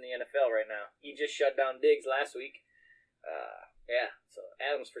corners in the NFL right now. He just shut down Diggs last week. So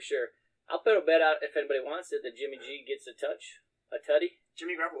Adams for sure. I'll put a bet out if anybody wants it that Jimmy G gets a tutty.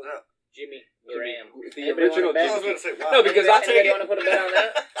 Jimmy Garoppolo's out. Jimmy Graham. The original Jimmy. No, because I'll take it. You want to put a bet on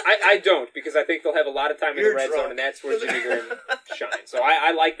that? I don't, because I think they'll have a lot of time in the red zone, and that's where Jimmy Graham shines. So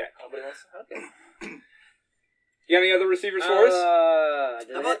I like that. Okay. You got any other receivers for us?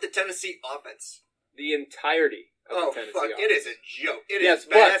 How about the Tennessee offense? The entirety of the Tennessee offense. It is a joke. It is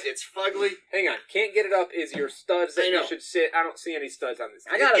bad. It's fugly. Hang on. Can't get it up is your studs that you should sit. I don't see any studs on this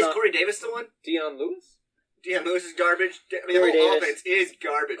team. Is Corey Davis the one? Dion Lewis? Dion Lewis is garbage. I mean, the whole offense is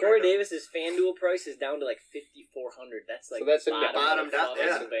garbage. Corey Davis's FanDuel price is down to like $5,400. That's like bottom down.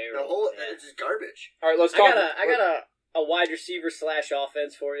 The whole it's just garbage. All right, let's talk. I got a wide receiver /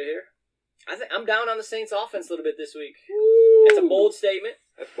 offense for you here. I'm down on the Saints offense a little bit this week. That's a bold statement.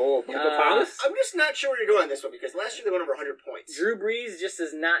 That's bold. Thomas? I'm just not sure where you're going on this one, because last year they went over 100 points. Drew Brees just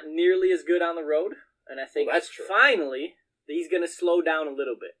is not nearly as good on the road, and I think that's true. Finally he's going to slow down a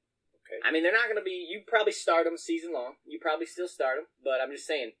little bit. Okay. I mean, they're not going to be. You probably start them season long. You probably still start them, but I'm just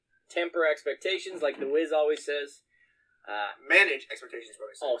saying, temper expectations, like the Wiz always says. Manage expectations,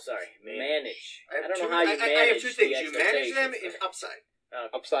 what I said. Oh, sorry, manage. I don't know how you manage. I have 2 things. You manage them in upside.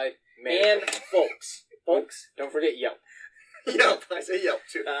 Upside, and folks. Don't forget Yelp. Yelp. I say Yelp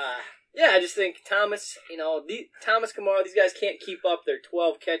too. I just think Thomas. Thomas Kamara. These guys can't keep up their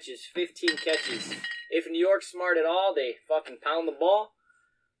 12 catches, 15 catches. If New York's smart at all, they fucking pound the ball,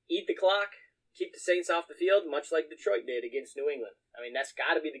 eat the clock, keep the Saints off the field, much like Detroit did against New England. I mean, that's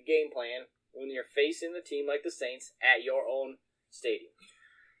got to be the game plan when you're facing a team like the Saints at your own stadium.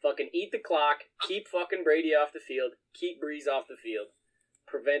 Fucking eat the clock, keep fucking Brady off the field, keep Breeze off the field,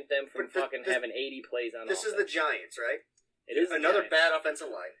 prevent them from having 80 plays on offense. This is the Giants, right? It is another bad offensive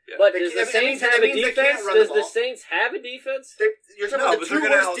line. Yeah. But does the Saints have a defense? Does the Saints have a defense? You're talking about the 2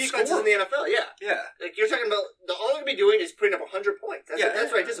 worst defenses in the NFL. Yeah. Like you're talking about all they're gonna be doing is putting up 100 points.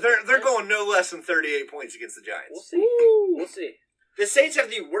 That's right. They're going no less than 38 points against the Giants. We'll see. We'll see. The Saints have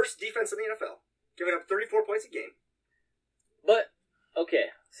the worst defense in the NFL, giving up 34 points a game. But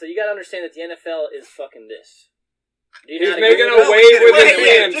okay, so you got to understand that the NFL is fucking this. He's making a wave with his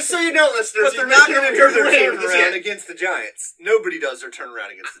hands. Just so you know, listeners, but they're not going to do their turnaround against the Giants. Nobody does their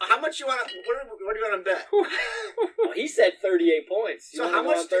turnaround against the Giants. How much you want to? What do you want to bet? Well, he said 38 points. You so how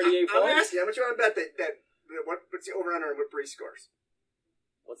much? 38 points? I'm asking you, how much you want to bet that what's the over under on what Brees scores?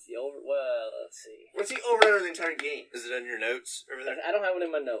 What's the over? Well, let's see. What's the over under in the entire game? Is it in your notes over there? I don't have it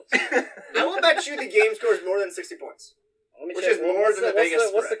in my notes. I will bet you the game scores more than 60 points. Which is more than the Vegas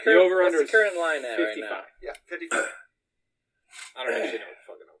what's the spread. current, what's the current line at 55. right now? Yeah, 55. I don't actually know what the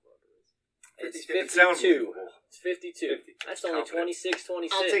fucking over-under is. It's 52. It sounds believable. It's 52. That's only 26,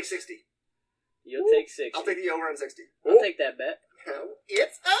 26. I'll take 60. You'll take 60. I'll take the over on 60. I'll take that bet.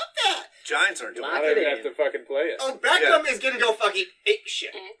 It's a bet. Giants aren't doing Lock I it. don't it even in. have to fucking play it. Oh, Beckham is going to go fucking ape shit.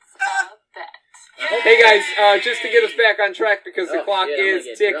 It's a bet. Hey guys, just to get us back on track because the clock shit, I'm is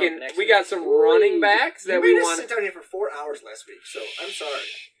gonna get ticking, drunk next we week. got some running backs that we made us want. sit down here for 4 hours last week, so I'm sorry.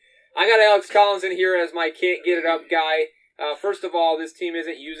 I got Alex Collins in here as my can't get it up guy. First of all, this team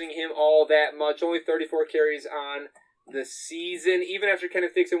isn't using him all that much. Only 34 carries on the season. Even after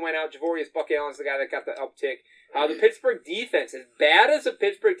Kenneth Dixon went out, Javorius Buck Allen's the guy that got the uptick. The Pittsburgh defense, as bad as the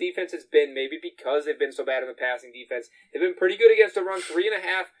Pittsburgh defense has been, maybe because they've been so bad in the passing defense, they've been pretty good against the run.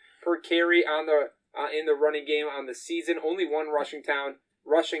 3.5 per carry on the in the running game on the season. Only one rushing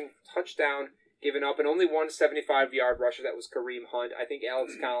touchdown given up, and only one 75-yard rusher. That was Kareem Hunt. I think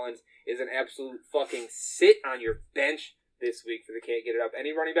Alex Collins is an absolute fucking sit on your bench this week for the can't get it up. Any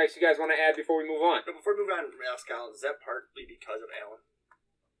running backs you guys want to add before we move on? But before we move on, Alex Collins, is that partly because of Allen?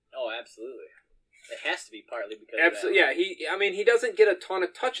 Oh, absolutely. It has to be partly because Absolutely, of that. yeah. He doesn't get a ton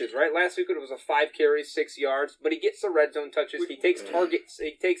of touches, right? Last week it was a 5 carries, 6 yards, but he gets the red zone touches. He takes targets.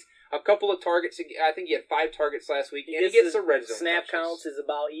 He takes a couple of targets. I think he had 5 targets last week, and he gets the red zone snap touches. counts is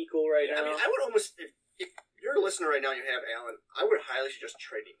about equal right now. I mean, I would almost, if you're a listener right now and you have Allen, I would highly suggest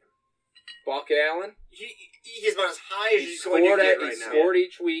trading him. Buck Allen. He's about as high as he's going to get right now. He scored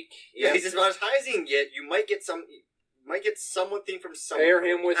each week. Yeah, he's about as high as he can get. You might get some. Might get something from someone. Pair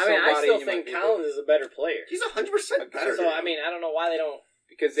him with somebody. I still think Collins is a better player. He's 100% better. So, I mean, I don't know why they don't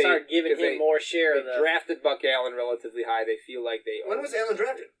because start giving him more share of the... drafted Buck Allen relatively high. They feel like they... When was Allen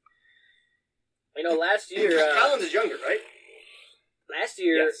drafted? You know, last year... Collins is younger, right? Last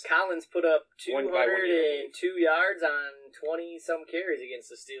year, Yes. Collins put up 1 202 by 1 year. yards on 20-some carries against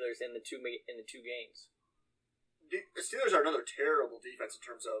the Steelers in the two games. The Steelers are another terrible defense in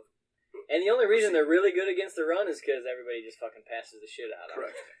terms of... And the only reason they're really good against the run is because everybody just fucking passes the shit out of them.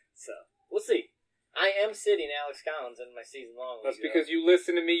 Correct. So, we'll see. I am sitting Alex Collins in my season-long league. That's because you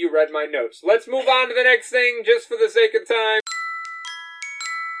listened to me, you read my notes. Let's move on to the next thing, just for the sake of time.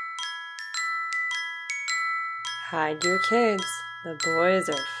 Hide your kids. The boys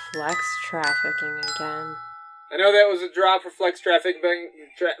are flex trafficking again. I know that was a drop for flex trafficking,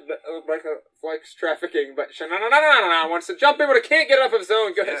 but Shanana wants to jump in with a can't get up of his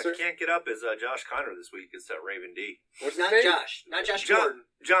own. Go ahead, sir. Can't get up is Josh Connor this week. It's Raven D. What's Not his name? Josh. Not Josh Gordon.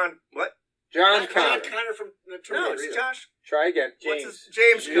 John, what? John Not Connor. John Connor from the No, Terminator. it's Josh. Try again.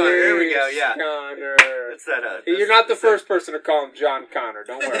 James Connor. There we go, yeah. Connor. It's that, You're not the first person to call him John Connor.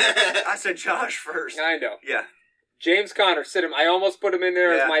 Don't worry. I said Josh first. I know. Yeah. James Connor, sit him. I almost put him in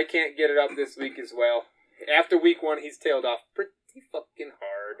there Yeah. as my can't get it up this week as well. After week 1, he's tailed off pretty fucking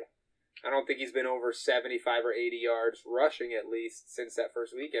hard. I don't think he's been over 75 or 80 yards rushing at least since that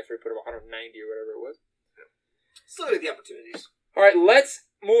first week after he put up 190 or whatever it was. Still get the opportunities. All right, let's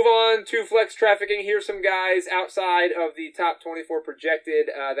move on to flex trafficking. Here's some guys outside of the top 24 projected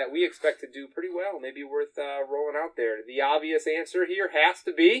that we expect to do pretty well. Maybe worth rolling out there. The obvious answer here has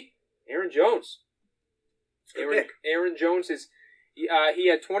to be Aaron Jones. Aaron Jones is he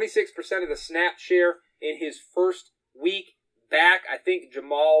had 26% of the snap share in his first week back. I think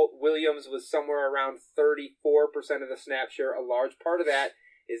Jamal Williams was somewhere around 34% of the snap share. A large part of that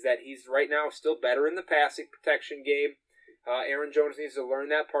is that he's right now still better in the passing protection game. Aaron Jones needs to learn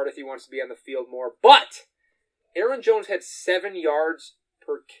that part if he wants to be on the field more. But Aaron Jones had 7 yards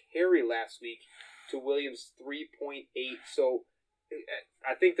per carry last week to Williams' 3.8. So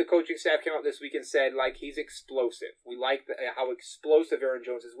I think the coaching staff came out this week and said, like, he's explosive. We like how explosive Aaron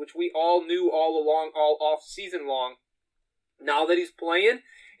Jones is, which we all knew all along, all off season long. Now that he's playing,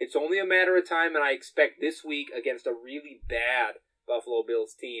 it's only a matter of time, and I expect this week against a really bad Buffalo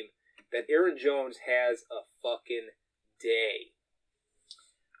Bills team that Aaron Jones has a fucking day.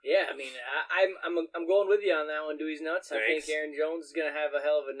 Yeah, I mean, I'm going with you on that one, Dewey's nuts. Thanks. I think Aaron Jones is going to have a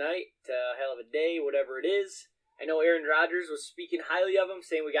hell of a night, a hell of a day, whatever it is. I know Aaron Rodgers was speaking highly of him,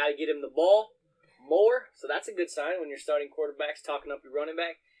 saying we got to get him the ball more. So that's a good sign when you're starting quarterbacks talking up your running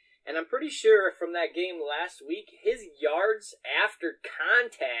back. And I'm pretty sure from that game last week, his yards after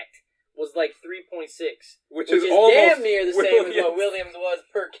contact was like 3.6, which is almost damn near the same as what Williams was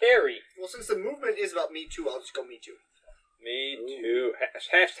per carry. Well, since the movement is about Me Too, I'll just go Me Too. Me too.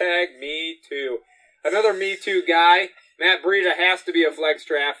 Hashtag Me Too. Another Me Too guy, Matt Breida, has to be a flex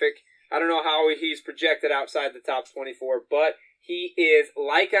traffic. I don't know how he's projected outside the top 24, but he is,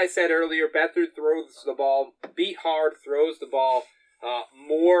 like I said earlier, Beathard throws the ball, beat hard, throws the ball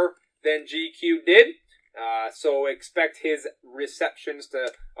more than GQ did. So expect his receptions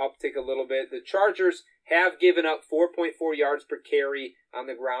to uptick a little bit. The Chargers have given up 4.4 yards per carry on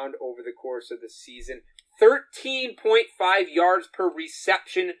the ground over the course of the season. 13.5 yards per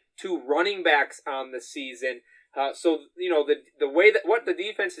reception to running backs on the season. So, the way that what the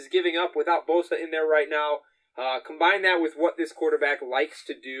defense is giving up without Bosa in there right now, combine that with what this quarterback likes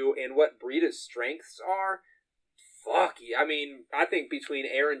to do and what Breida's strengths are. I mean, I think between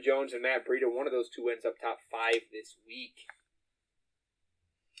Aaron Jones and Matt Breida, one of those two ends up top 5 this week.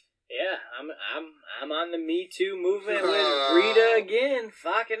 Yeah, I'm on the Me Too movement with Breida again.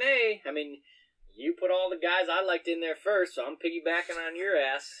 Fucking A. I mean, you put all the guys I liked in there first, so I'm piggybacking on your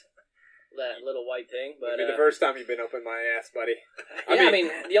ass. That little white thing, but it'll be the first time you've been up in my ass, buddy. I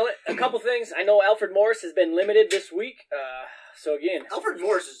mean, a couple things. I know Alfred Morris has been limited this week. So again, Alfred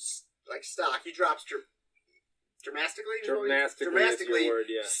Morris is like stock. He drops dramatically. Dramatically is your word,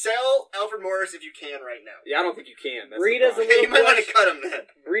 yeah. Sell Alfred Morris if you can right now. Yeah, I don't think you can. Breida's a little. You might want to cut him then.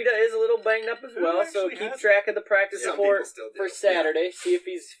 Breida is a little banged up as well, so keep track of the practice report for Saturday. See if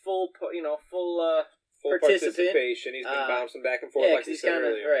he's full participation. He's been bouncing back and forth like you said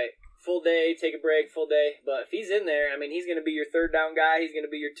earlier. Right. Full day, take a break, full day. But if he's in there, I mean, he's going to be your third down guy. He's going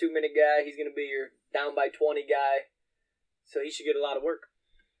to be your 2-minute guy. He's going to be your down by 20 guy. So he should get a lot of work.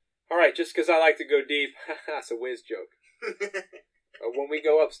 All right, just because I like to go deep, that's a Wiz joke. When we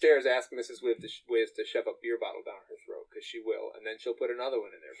go upstairs, ask Mrs. Wiz to shove a beer bottle down her throat, because she will. And then she'll put another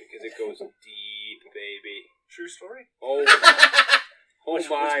one in there, because it goes deep, baby. True story? Oh,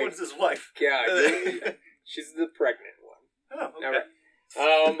 Which one's his wife? God, she's the pregnant one. Oh, okay.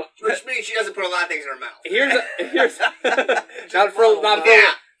 All right. Which means she doesn't put a lot of things in her mouth. Here's not for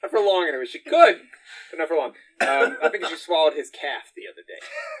long anyway. She could, but not for long. I think she swallowed his calf the other day.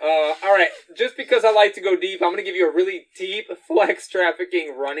 All right, just because I like to go deep, I'm going to give you a really deep flex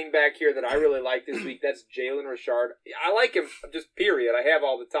trafficking running back here that I really like this week. That's Jalen Richard. I like him, just period. I have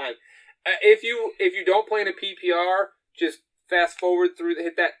all the time. If you don't play in a PPR, just fast forward through,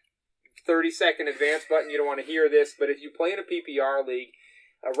 hit that 30-second advance button. You don't want to hear this, but if you play in a PPR league,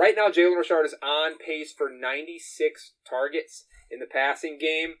 right now Jalen Richard is on pace for 96 targets in the passing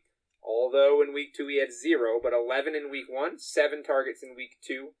game, although in week 2 he had 0, but 11 in week 1, 7 targets in week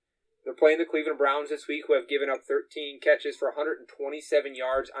 2. They're playing the Cleveland Browns this week, who have given up 13 catches for 127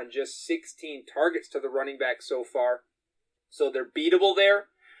 yards on just 16 targets to the running back so far. So they're beatable there.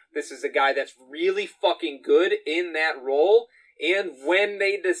 This is a guy that's really fucking good in that role. And when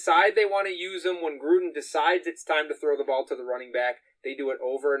they decide they want to use him, when Gruden decides it's time to throw the ball to the running back, they do it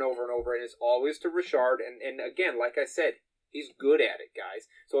over and over and over, and it's always to Richard. And again, like I said, he's good at it, guys.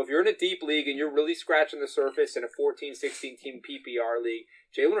 So if you're in a deep league and you're really scratching the surface in a 14, 16-team PPR league,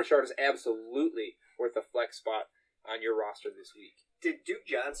 Jalen Richard is absolutely worth a flex spot on your roster this week. Did Duke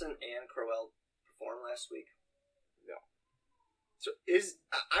Johnson and Crowell perform last week? No. So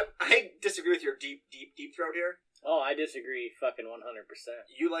I disagree with your deep throat here. Oh, I disagree fucking 100%.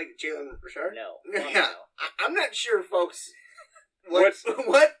 You like Jalen Richard? No. Yeah. No. I'm not sure, folks. What's the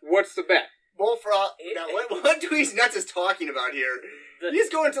bet? What Dweez Nuts is talking about here? He's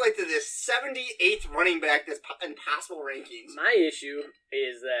going to like the 78th running back that's in possible rankings. My issue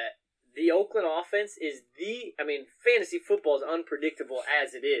is that the Oakland offense is fantasy football is unpredictable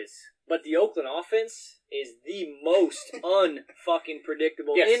as it is. But the Oakland offense is the most unfucking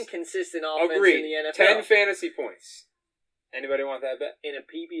predictable, inconsistent offense in the NFL. 10 fantasy points. Anybody want that bet? In a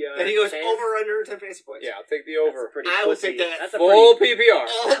PPR. And he goes over under 10 fantasy points. Yeah, I'll take the over. I will take that. That's a full PPR.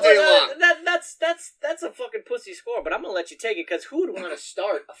 All day long. That's a fucking pussy score, but I'm going to let you take it, because who would want to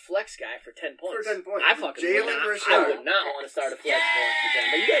start a flex guy for 10 points? For 10 points. I fucking would not want to start a flex guy for 10.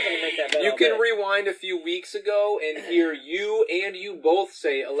 But you guys are going to make that bet. You can rewind a few weeks ago and hear you both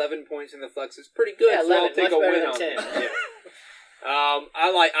say 11 points in the flex is pretty good. Yeah, 11, so I'll take a win on 10. that. Yeah.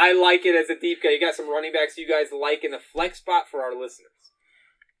 I like it as a deep guy. You got some running backs you guys like in the flex spot for our listeners.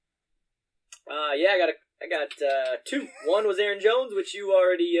 I got 2. One was Aaron Jones, which you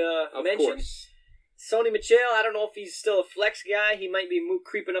already mentioned. Course. Sony Michel, I don't know if he's still a flex guy. He might be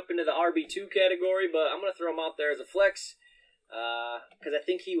creeping up into the RB2 category, but I'm going to throw him out there as a flex because I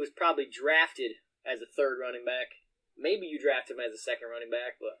think he was probably drafted as a third running back. Maybe you draft him as a second running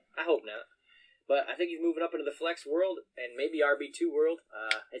back, but I hope not. But I think he's moving up into the flex world and maybe RB2 world.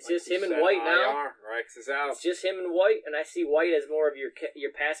 It's just him and White now. Rex is out. It's just him and White, and I see White as more of your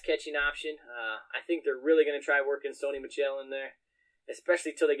pass catching option. I think they're really going to try working Sony Michel in there,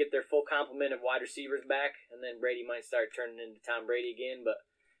 especially till they get their full complement of wide receivers back, and then Brady might start turning into Tom Brady again. But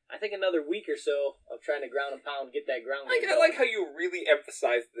I think another week or so of trying to ground and pound, get that ground game I like how you really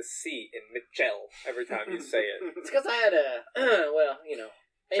emphasize the C in Michel every time you say it. It's because I had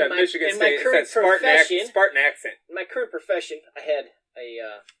in my current profession, Spartan accent. In my current profession, I had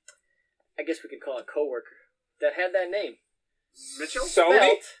I guess we could call it a coworker that had that name. Mitchell?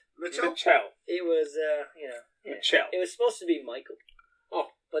 Mitchell. It was, Michel. It was supposed to be Michael. Oh.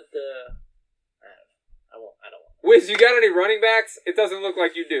 But I don't want. Wiz, you got any running backs? It doesn't look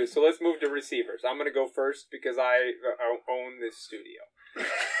like you do, so let's move to receivers. I'm going to go first because I own this studio.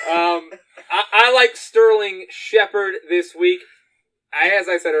 I like Sterling Shepard this week. As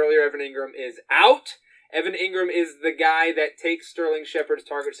I said earlier, Evan Ingram is out. Evan Ingram is the guy that takes Sterling Shepard's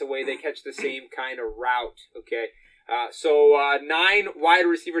targets away. They catch the same kind of route, okay? So 9 wide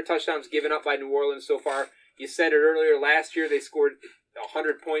receiver touchdowns given up by New Orleans so far. You said it earlier, last year they scored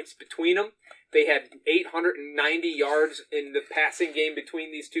 100 points between them. They had 890 yards in the passing game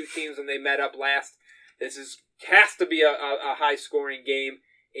between these two teams when they met up last. This has to be a high-scoring game.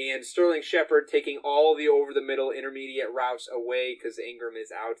 And Sterling Shepard taking all the over-the-middle intermediate routes away because Ingram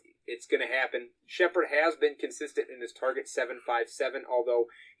is out. It's going to happen. Shepard has been consistent in his target 7.57, although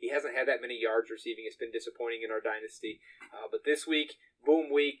he hasn't had that many yards receiving. It's been disappointing in our dynasty. But this week,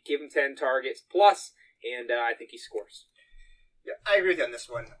 boom week, give him 10 targets plus, and I think he scores. Yeah, I agree with you on this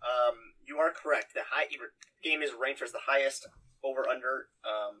one. You are correct. The game is ranked as the highest over-under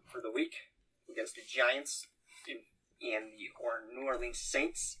for the week against the Giants and the New Orleans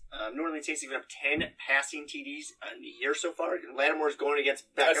Saints. New Orleans Saints have given up 10 passing TDs in the year so far. And Lattimore's going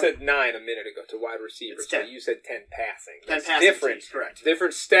against Beckham. I said 9 a minute ago to wide receivers. So you said 10 passing. 10 passing different. TDs, correct.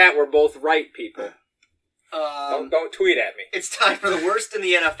 Different stat. We're both right, people. Don't tweet at me. It's tied for the worst in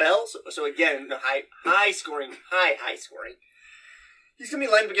the NFL. So again, the high scoring. He's going to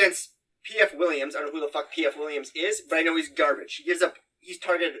be lined up against P.F. Williams. I don't know who the fuck P.F. Williams is, but I know he's garbage. He's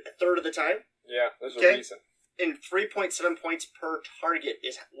targeted a third of the time. Yeah, there's a reason. And 3.7 points per target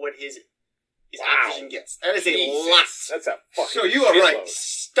is what his acquisition gets. That is a lot. That's a fucking So you are right. load.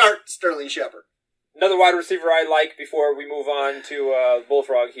 Start Sterling Shepard. Another wide receiver I like before we move on to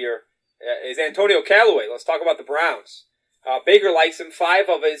Bullfrog here is Antonio Callaway. Let's talk about the Browns. Baker likes him. 5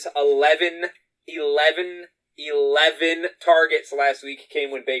 of his 11 targets last week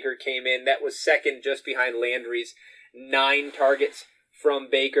came when Baker came in. That was second just behind Landry's 9 targets from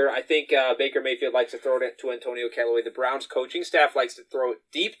Baker. I think Baker Mayfield likes to throw it to Antonio Callaway. The Browns coaching staff likes to throw it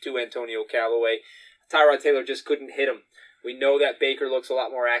deep to Antonio Callaway. Tyrod Taylor just couldn't hit him. We know that Baker looks a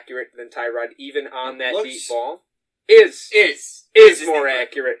lot more accurate than Tyrod, even on that deep ball. Is more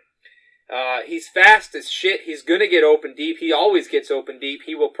accurate. He's fast as shit. He's going to get open deep. He always gets open deep.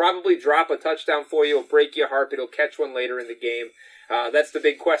 He will probably drop a touchdown for you. It'll break your heart, but he'll catch one later in the game. That's the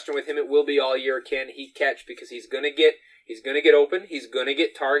big question with him. It will be all year. Can he catch? Because he's going to get open. He's going to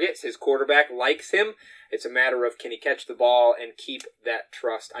get targets. His quarterback likes him. It's a matter of can he catch the ball and keep that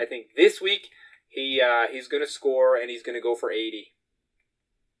trust. I think this week he's going to score and he's going to go for 80.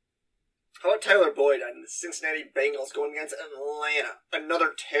 How about Tyler Boyd on the Cincinnati Bengals going against Atlanta?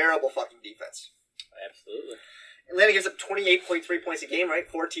 Another terrible fucking defense. Absolutely. Atlanta gives up 28.3 points a game, right?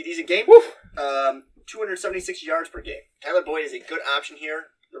 4 TDs a game. 276 yards per game. Tyler Boyd is a good option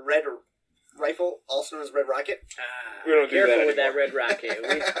here. The Red Rifle, also known as Red Rocket. We don't do careful that with that Red Rocket.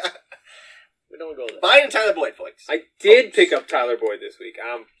 We don't go there. Buying Tyler Boyd, folks. I did pick up Tyler Boyd this week.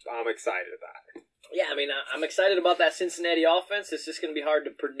 I'm excited about it. Yeah, I mean, I'm excited about that Cincinnati offense. It's just going to be hard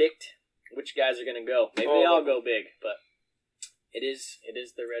to predict which guys are going to go. Maybe they all go big, but it is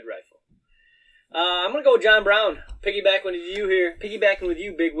the Red Rifle. I'm going to go with John Brown. Piggybacking with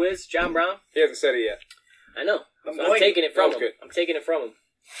you, Big Wiz. John Brown. He hasn't said it yet. I know. I'm taking it from him. Good. I'm taking it from him.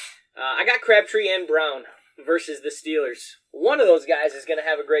 I got Crabtree and Brown versus the Steelers. One of those guys is going to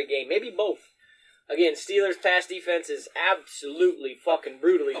have a great game. Maybe both. Again, Steelers' pass defense is absolutely fucking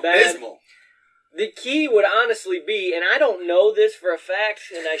brutally bad. Abysmal. The key would honestly be, and I don't know this for a fact,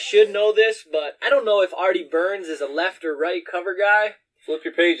 and I should know this, but I don't know if Artie Burns is a left or right cover guy. Flip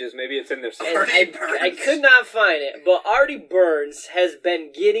your pages. Maybe it's in there somewhere. I could not find it, but Artie Burns has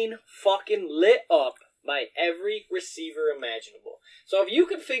been getting fucking lit up by every receiver imaginable. So if you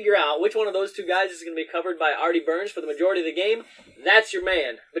can figure out which one of those two guys is going to be covered by Artie Burns for the majority of the game, that's your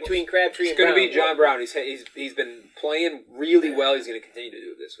man between Crabtree and Brown. It's going to be John Brown. He's been playing really well. He's going to continue to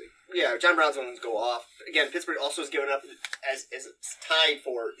do it this week. Yeah, John Brown's going to go off. Again, Pittsburgh also has given up as tied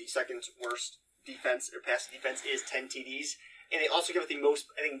for the second worst defense or pass defense is 10 TDs, and they also give it the most,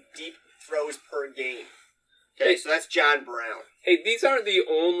 I think, deep throws per game. Okay, so that's John Brown. Hey, these aren't the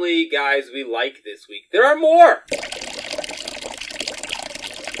only guys we like this week. There are more.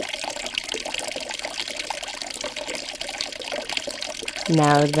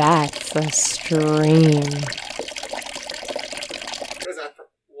 Now that's a stream. It goes on for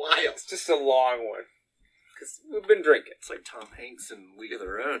a while. It's just a long one. Because we've been drinking. It's like Tom Hanks in League of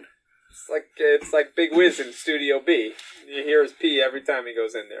Their Own. It's like Big Wiz in Studio B. You hear his pee every time he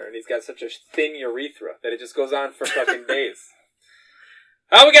goes in there, and he's got such a thin urethra that it just goes on for fucking days.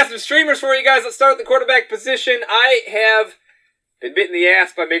 We got some streamers for you guys. Let's start with the quarterback position. I have been bitten in the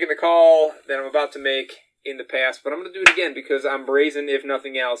ass by making the call that I'm about to make in the past, but I'm going to do it again because I'm brazen, if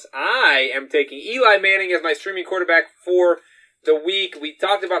nothing else. I am taking Eli Manning as my streaming quarterback for the week. We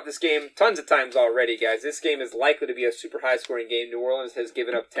talked about this game tons of times already, guys. This game is likely to be a super high-scoring game. New Orleans has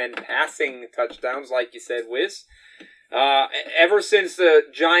given up 10 passing touchdowns, like you said, Wiz. Ever since the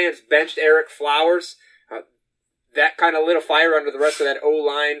Giants benched Eric Flowers, that kind of lit a fire under the rest of that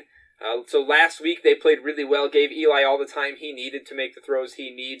O-line. So last week they played really well, gave Eli all the time he needed to make the throws he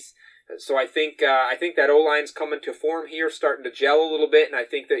needs. So I think that O-line's coming to form here, starting to gel a little bit, and I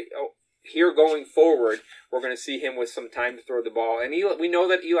think that here going forward, we're going to see him with some time to throw the ball. And Eli, we know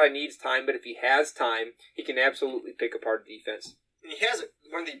that Eli needs time, but if he has time, he can absolutely pick apart the defense. And he has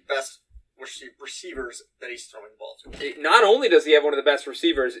one of the best receivers that he's throwing the ball to. Not only does he have one of the best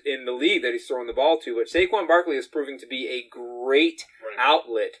receivers in the league that he's throwing the ball to, but Saquon Barkley is proving to be a great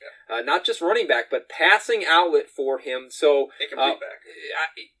outlet. Yeah. Not just running back, but passing outlet for him. So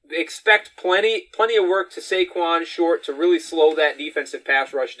expect plenty of work to Saquon short to really slow that defensive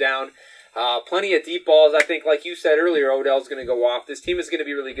pass rush down. Plenty of deep balls. I think, like you said earlier, Odell's going to go off. This team is going to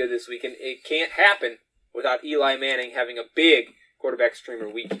be really good this week, and it can't happen without Eli Manning having a big quarterback streamer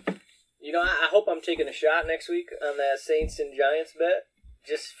week. You know, I hope I'm taking a shot next week on that Saints and Giants bet,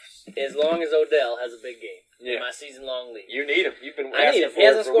 just as long as Odell has a big game in my season-long league. You need him. You've been I need asking him. for He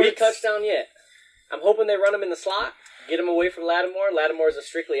hasn't for scored weeks. a touchdown yet. I'm hoping they run him in the slot, get him away from Lattimore. Lattimore's a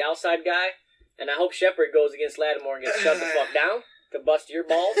strictly outside guy, and I hope Shepard goes against Lattimore and gets shut the fuck down to bust your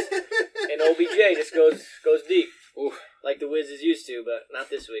balls, and OBJ just goes deep, like the Wiz is used to, but not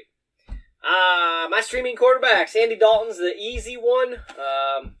this week. My streaming quarterbacks. Andy Dalton's the easy one.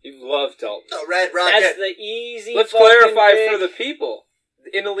 You love Dalton. Oh, Red Rocket. That's the easy. Let's clarify for the people.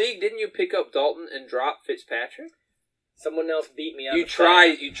 In the league, didn't you pick up Dalton and drop Fitzpatrick? Someone else beat me. You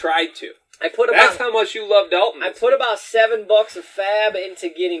tried to. That's how much you love Dalton. I put about $7 of fab into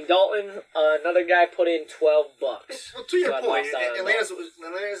getting Dalton. Another guy put in $12. Well, to your point, Atlanta's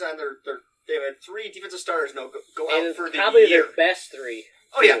on they have 3 defensive starters now go out for the probably year. Their best 3.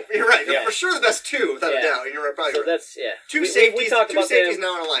 Oh yeah, you're right. Yeah. For sure, the best 2 without a doubt. You're probably right. That's 2 safeties. Talked about 2 safeties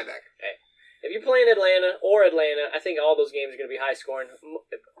now and a linebacker. Okay. If you're playing Atlanta, I think all those games are going to be high scoring.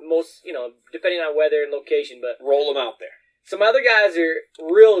 Most, depending on weather and location, but roll them out there. Some other guys are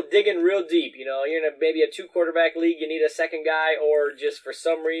digging real deep. You're in maybe a 2 quarterback league. You need a second guy, or just for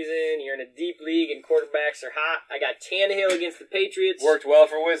some reason you're in a deep league and quarterbacks are hot. I got Tannehill against the Patriots. Worked well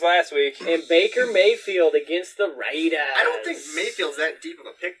for Wiz last week. And Baker Mayfield against the Raiders. I don't think Mayfield's that deep of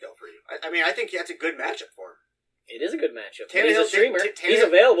a pick though for you. I think that's a good matchup for him. It is a good matchup. He's a streamer. He's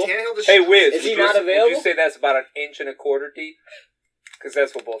available. Hey Wiz, is he not available? Would you say that's about 1.25 inches deep? Because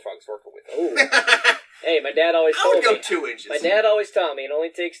that's what Bullfrog's working with. Oh. Hey, my dad always told me. I would go 2 inches. My dad always taught me it only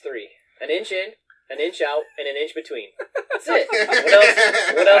takes 3. An inch in, an inch out, and an inch between. That's it.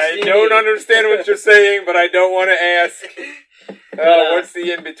 What else do you don't need? understand what you're saying, but I don't want to ask. What's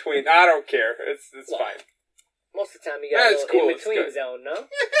the in-between? I don't care. It's fine. Most of the time you got a little in-between zone, no?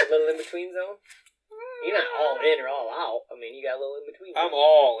 A little in-between zone? You're not all in or all out. You got a little in-between zone. I'm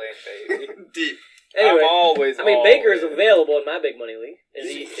all in, baby. Deep. Anyway, I'm always Baker is available in my big money league.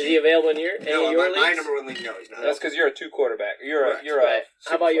 Is he available in your leagues? My number 1 league, no, he's not. That's because you're a 2 quarterback. You're a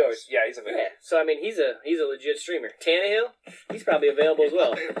How about yours? Yeah, he's available. Yeah. So he's a legit streamer. Tannehill, he's probably available as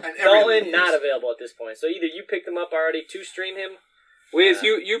well. Dalton, not available at this point. So either you picked him up already to stream him. Wiz,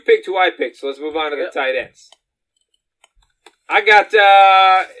 you picked who I picked, so let's move on to the tight ends. I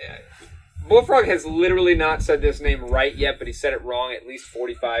got Bullfrog has literally not said this name right yet, but he said it wrong at least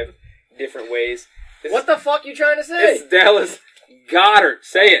 45 different ways. What the fuck you trying to say? It's Dallas Goddard.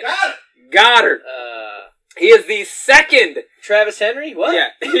 Say it. Goddard. He is the second. Travis Henry? What?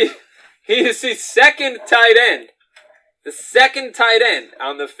 Yeah. He is the second tight end. The second tight end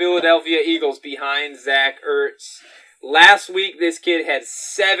on the Philadelphia Eagles behind Zach Ertz. Last week, this kid had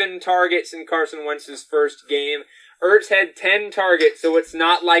 7 targets in Carson Wentz's first game. Ertz had 10 targets, so it's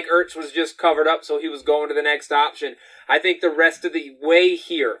not like Ertz was just covered up, so he was going to the next option. I think the rest of the way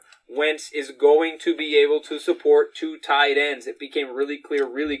here, Wentz is going to be able to support 2 tight ends. It became really clear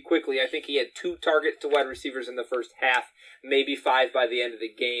really quickly. I think he had 2 targets to wide receivers in the first half, maybe 5 by the end of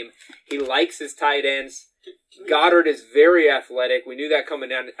the game. He likes his tight ends. Goddard is very athletic. We knew that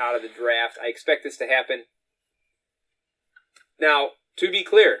coming out of the draft. I expect this to happen. Now, to be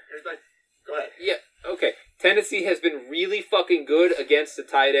clear. Go ahead. Yeah, okay. Tennessee has been really fucking good against the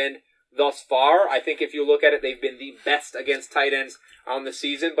tight end thus far. I think if you look at it, they've been the best against tight ends on the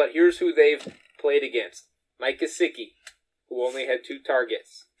season. But here's who they've played against. Mike Gesicki, who only had 2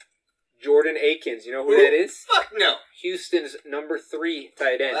 targets. Jordan Akins, you know who that is? Fuck no. Houston's number 3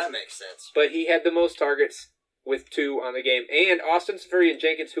 tight end. Well, that makes sense. But he had the most targets with 2 on the game. And Austin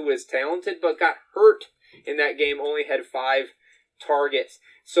Seferian-Jenkins, who is talented but got hurt in that game, only had 5 targets.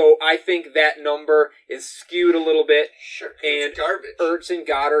 So I think that number is skewed a little bit. Sure. And it's garbage. Ertz and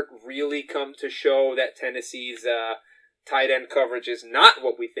Goddard really come to show that Tennessee's tight end coverage is not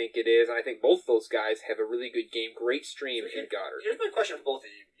what we think it is. And I think both those guys have a really good game. Great stream in Goddard. Here's my question for both of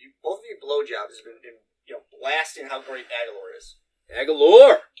you. Both of you blowjobs have been blasting how great Aguilar is.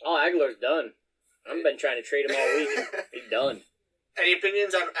 Aguilar! Oh, Aguilar's done. I've been trying to trade him all week. He's done. Any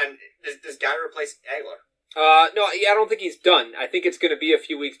opinions on does Goddard replace Aguilar? No, I don't think he's done. I think it's going to be a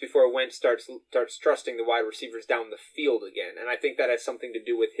few weeks before Wentz starts trusting the wide receivers down the field again. And I think that has something to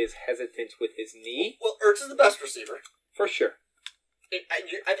do with his hesitance with his knee. Well, Ertz is the best receiver. For sure.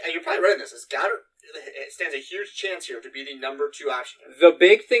 You're probably right in this. Goddard stands a huge chance here to be the number 2 option. The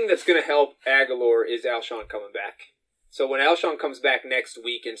big thing that's going to help Aguilar is Alshon coming back. So when Alshon comes back next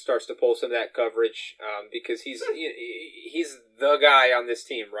week and starts to pull some of that coverage, because he's the guy on this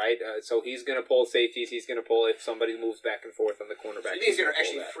team, right? So he's going to pull safeties. He's going to pull if somebody moves back and forth on the cornerback. So you think he's going to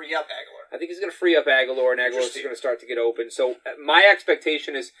actually free up Aguilar? I think he's going to free up Aguilar, and Aguilar's going to start to get open. So my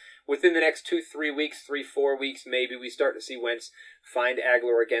expectation is within the next 2-3 weeks, 3-4 weeks, maybe we start to see Wentz find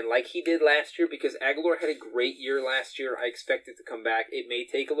Aguilar again like he did last year, because Aguilar had a great year last year. I expect it to come back. It may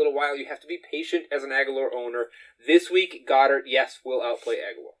take a little while. You have to be patient as an Aguilar owner. This week, Goddard, yes, will outplay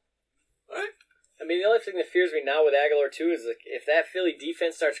Aguilar. What? I mean, the only thing that fears me now with Aguilar, too, is like, if that Philly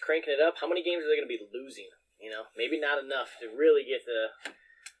defense starts cranking it up, how many games are they going to be losing? You know, maybe not enough to really get the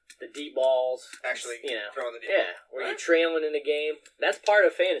deep balls. Actually, throwing the deep ball. Yeah, where you're trailing in a game. That's part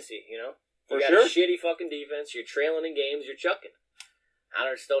of fantasy, you know? You got a shitty fucking defense, you're trailing in games, you're chucking. I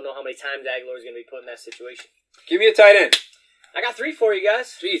just don't know how many times Aguilar is going to be put in that situation. Give me a tight end. I got 3 for you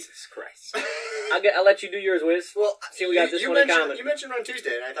guys. Jesus Christ. I'll let you do yours, Wiz. Well, see, we got this one in common. You mentioned on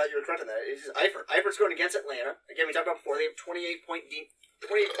Tuesday, and I thought you were correct on that. It's Eifert. Eifert's going against Atlanta. Again, we talked about before. They have 28 points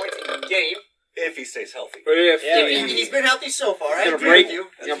in the game. If he stays healthy. He's been healthy so far. I agree with you.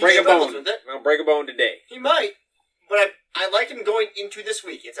 He's going to break a bone. He's going to break a bone today. He might, but I like him going into this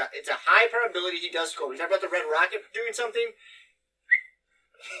week. It's a high probability he does score. We talked about the Red Rocket doing something.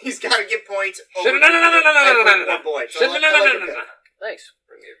 He's got to get points. No. Thanks.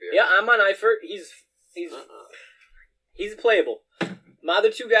 Yeah, I'm on Eifert. He's playable. My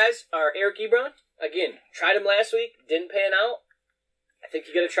other 2 guys are Eric Ebron. Again, tried him last week, didn't pan out. I think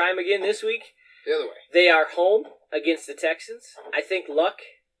you got to try him again this week. The other way. They are home against the Texans. I think Luck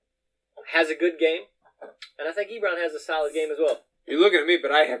has a good game, and I think Ebron has a solid game as well. You're looking at me,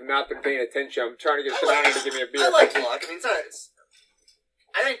 but I have not been paying attention. I'm trying to get Sonata to give me a beer. I like Luck. I mean,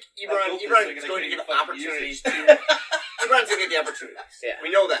 I think Ebron is going to get opportunities. Ebron's going to get the opportunities. Yeah. We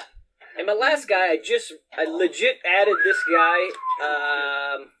know that. And my last guy, I legit added this guy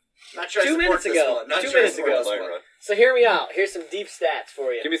not sure 2 minutes ago. 2 minutes ago. So hear me out. Here's some deep stats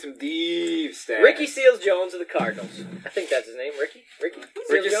for you. Give me some deep stats. Ricky Seals-Jones of the Cardinals. I think that's his name. Ricky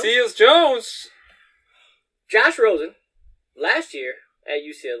Seals-Jones. Josh Rosen, last year at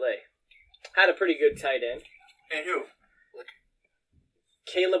UCLA, had a pretty good tight end. And who?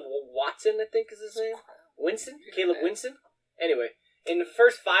 Caleb Watson, I think is his name. Winston? Caleb Winston? Anyway, in the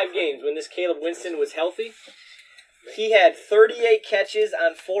first 5 games, when this Caleb Winston was healthy, he had 38 catches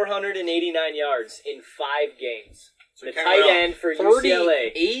on 489 yards in 5 games. So the tight end for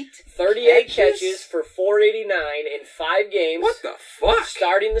UCLA. 38 catches for 489 in 5 games. What the fuck?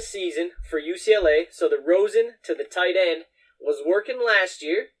 Starting the season for UCLA. So the Rosen to the tight end was working last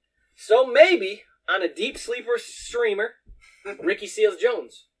year. So maybe on a deep sleeper streamer, Ricky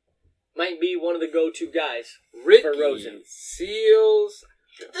Seals-Jones might be one of the go-to guys for Rosen. Seals.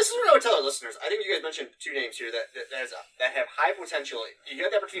 This is what I would tell our listeners. I think you guys mentioned 2 names here that have high potential. You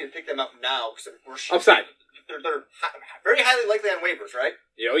have the opportunity to pick them up now because upside. They're very highly likely on waivers, right?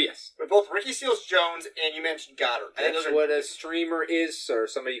 Oh, yes. But both Ricky Seals-Jones and you mentioned Goddard. That's what a streamer is, sir.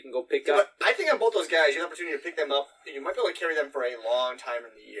 Somebody you can go pick up. I think on both those guys, you have the opportunity to pick them up. You might be able to carry them for a long time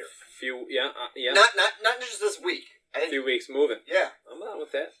in the year. Yeah. Not just this week. A few weeks moving. Yeah. I'm out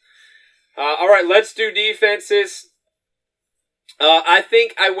with that. All right, let's do defenses. I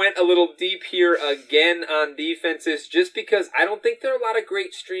think I went a little deep here again on defenses just because I don't think there are a lot of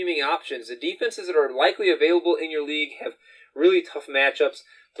great streaming options. The defenses that are likely available in your league have really tough matchups,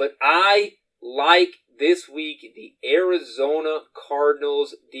 but I like this week the Arizona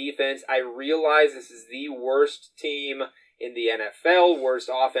Cardinals defense. I realize this is the worst team in the NFL, worst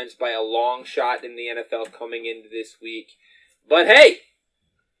offense by a long shot in the NFL coming into this week. But hey,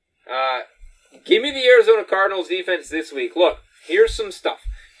 give me the Arizona Cardinals defense this week. Look, here's some stuff.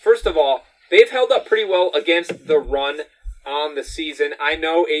 First of all, they've held up pretty well against the run on the season. I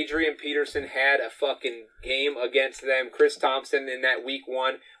know Adrian Peterson had a fucking game against them. Chris Thompson in that week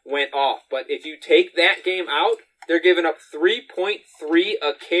 1 went off. But if you take that game out, they're giving up 3.3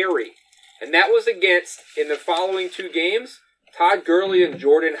 a carry. And that was against, in the following 2 games, Todd Gurley and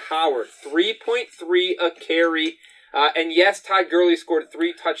Jordan Howard. 3.3 a carry. And yes, Todd Gurley scored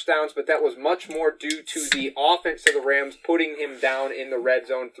 3 touchdowns, but that was much more due to the offense of the Rams putting him down in the red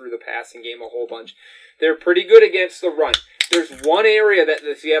zone through the passing game a whole bunch. They're pretty good against the run. There's one area that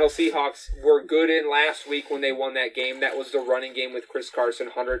the Seattle Seahawks were good in last week when they won that game. That was the running game with Chris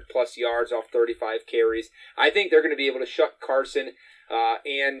Carson, 100-plus yards off 35 carries. I think they're going to be able to shut Carson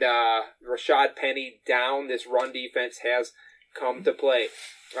and Rashad Penny down. This run defense has come to play.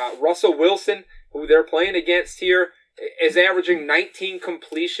 Russell Wilson, who they're playing against here, is averaging 19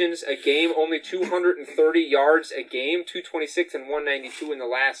 completions a game, only 230 yards a game, 226 and 192 in the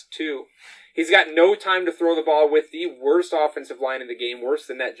last 2. He's got no time to throw the ball with the worst offensive line in the game, worse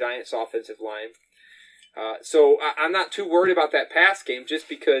than that Giants offensive line. So I'm not too worried about that pass game just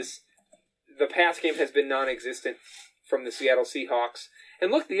because the pass game has been non-existent from the Seattle Seahawks. And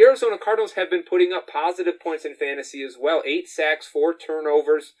look, the Arizona Cardinals have been putting up positive points in fantasy as well. 8 sacks, 4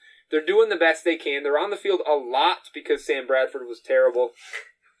 turnovers. They're doing the best they can. They're on the field a lot because Sam Bradford was terrible.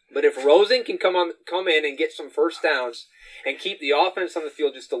 But if Rosen can come in and get some first downs and keep the offense on the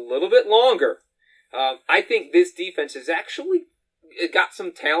field just a little bit longer, I think this defense has actually got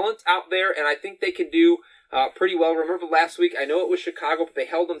some talent out there, and I think they can do pretty well. Remember last week, I know it was Chicago, but they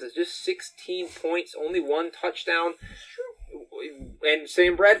held them to just 16 points, only 1 touchdown. And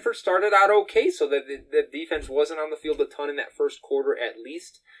Sam Bradford started out okay, so that the defense wasn't on the field a ton in that first quarter at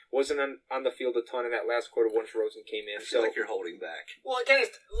least. Wasn't on the field a ton in that last quarter once Rosen came in. I feel like you're holding back. Well, again,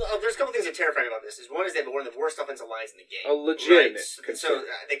 there's a couple things that terrify me about this. One is they have one of the worst offensive lines in the game. A legitimate right? So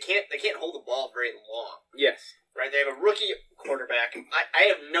they can't hold the ball very long. Yes. Right? They have a rookie quarterback. I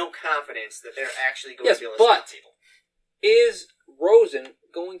have no confidence that they're actually going to be able to stop people. Is Rosen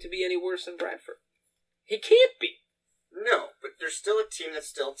going to be any worse than Bradford? He can't be. No, but there's still a team that's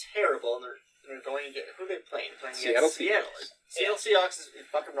still terrible, and they're going to get... Who are they playing? They're playing Seattle Seattle. Seattle Seahawks is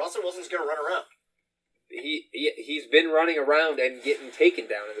fucking... Russell Wilson's going to run around. He's been running around and getting taken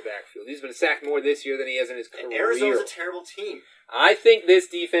down in the backfield. He's been sacked more this year than he has in his career. And Arizona's a terrible team. I think this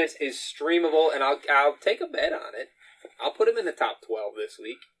defense is streamable, and I'll take a bet on it. I'll put him in the top 12 this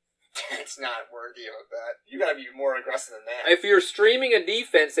week. That's not worthy of that. You got to be more aggressive than that. If you're streaming a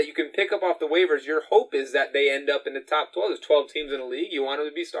defense that you can pick up off the waivers, your hope is that they end up in the top 12. There's 12 teams in the league. You want them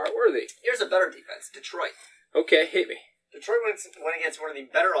to be start-worthy. Here's a better defense. Detroit. Okay, hit me. Detroit went against one of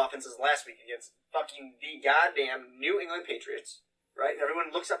the better offenses last week against fucking the goddamn New England Patriots. Right? And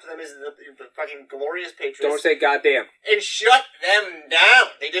everyone looks up to them as the fucking glorious Patriots. Don't say goddamn. And shut them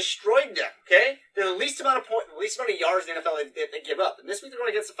down. They destroyed them, okay? They're the least amount of yards in the NFL they give up. And this week they're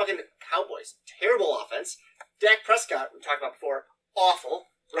going against the fucking Cowboys. Terrible offense. Dak Prescott, we talked about before,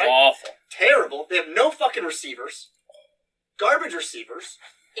 awful. Right? Awful. Terrible. They have no fucking receivers. Garbage receivers.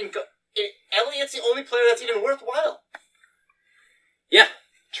 And Elliott's the only player that's even worthwhile. Yeah,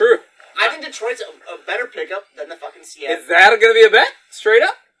 true. I think Detroit's a better pickup than the fucking Seattle. Is that going to be a bet? Straight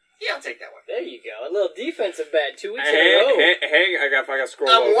up? Yeah, I'll take that one. There you go. A little defensive bet 2 weeks in a row. Hang, I got to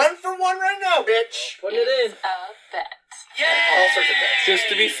scroll I'm over. 1 for 1 right now, bitch. Putting it in. A bet. Yeah. All sorts of bets. Just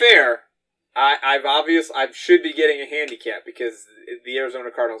to be fair, I should be getting a handicap because the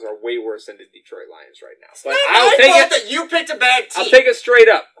Arizona Cardinals are way worse than the Detroit Lions right now. But I'll take it that you picked a bad team. I'll take it straight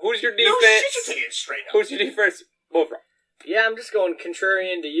up. Who's your defense? No shit, you take it straight up. Who's your defense? Both wrong. Yeah, I'm just going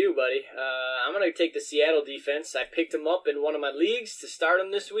contrarian to you, buddy. I'm going to take the Seattle defense. I picked them up in one of my leagues to start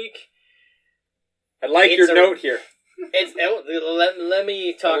them this week. I like your note here. Let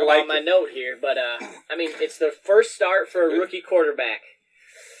me talk about my note here. But, it's the first start for a rookie quarterback.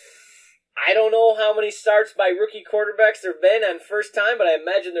 I don't know how many starts by rookie quarterbacks there have been on first time, but I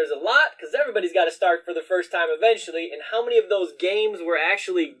imagine there's a lot, because everybody's got to start for the first time eventually, and how many of those games were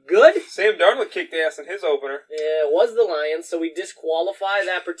actually good? Sam Darnold kicked ass in his opener. Yeah, it was the Lions, so we disqualify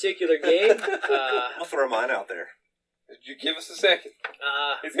that particular game. I'll throw mine out there. You give us a second.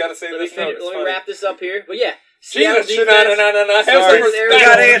 He's got to say this. Let me wrap this up here. But yeah, Seattle defense. I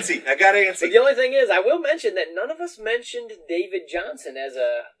got antsy. But the only thing is, I will mention that none of us mentioned David Johnson as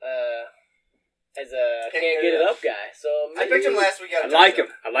a can't get it up guy. So I picked him last week. I like him.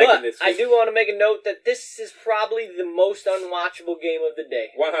 I like him this week. I do want to make a note that this is probably the most unwatchable game of the day.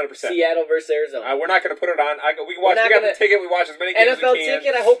 100%. Seattle versus Arizona. We're not going to put it on. We watch. We got the ticket. We watch as many games NFL as we can.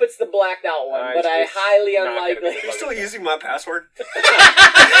 ticket. I hope it's the blacked out one, but I highly unlikely. Are you still using my password?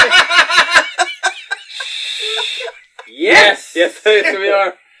 Yes, we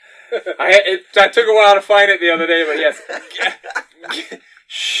are. I took a while to find it the other day, but yes.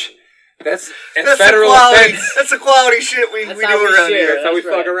 Shh. That's federal offense. That's the quality shit we do around here. That's how we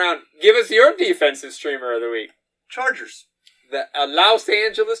fuck around. Give us your defensive streamer of the week. Chargers. The Los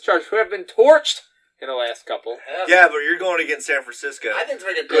Angeles Chargers, who have been torched in the last couple. Yeah, but you're going against San Francisco. I think it's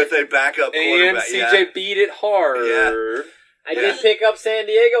very good with a backup quarterback. And CJ beat it hard. Yeah. I did pick up San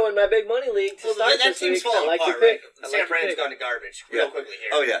Diego in my big money league to start that team's falling apart, right? San Fran's gone to garbage real quickly here.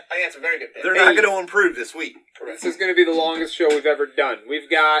 Oh, yeah. I think that's a very good pick. They're not going to improve this week. This is going to be the longest show we've ever done. We've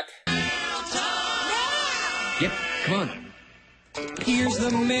got... Yep, come on. Here's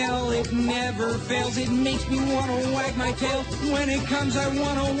the mail, it never fails. It makes me want to wag my tail. When it comes, I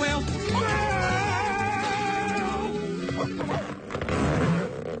want to wail.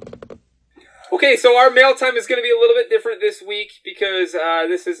 Okay, so our mail time is going to be a little bit different this week because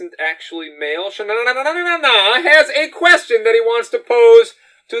this isn't actually mail. Shanana has a question that he wants to pose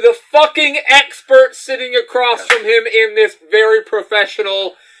to the fucking expert sitting across from him in this very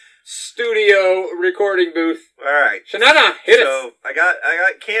professional studio recording booth. All right, Shanana, hit us. So I got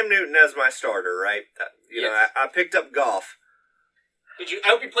Cam Newton as my starter, right? You know, I picked up golf. Did you? I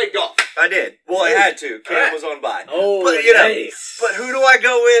hope you played golf. I did. Well, I had to. Cam was on bye. Oh, but nice. But who do I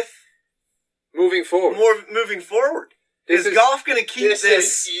go with? Moving forward. Moving forward. Is golf going to keep this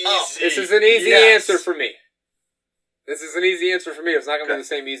up? This is an easy answer for me. This is an easy answer for me. It's not going to be the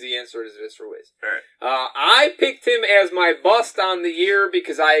same easy answer as it is for Wiz. All right. I picked him as my bust on the year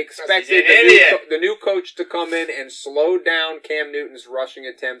because I expected the new coach to come in and slow down Cam Newton's rushing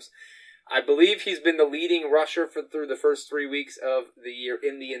attempts. I believe he's been the leading rusher through the first 3 weeks of the year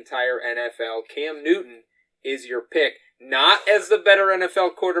in the entire NFL. Cam Newton is your pick. Not as the better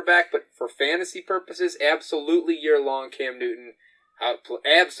NFL quarterback, but for fantasy purposes, absolutely year-long Cam Newton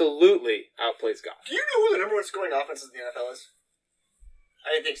absolutely outplays golf. Do you know who the number one scoring offense in the NFL is?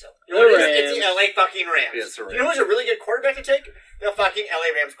 I didn't think so. You know what it is? It's the LA fucking Rams. Yeah, it's the Rams. You know who's a really good quarterback to take? The fucking LA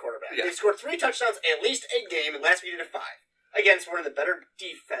Rams quarterback. Yeah. They scored 3 touchdowns at least a game, and last week he did 5. Against one of the better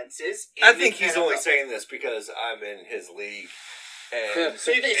defenses in I think the he's NFL. only saying this because I'm in his league. And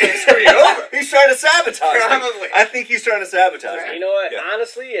so you think he's trying to screw you over? He's trying to sabotage Probably. me. I think he's trying to sabotage me. You know what? Yeah.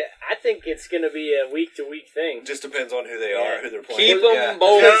 Honestly, I think it's going to be a week-to-week thing. Just depends on who they are, who they're playing. Keep them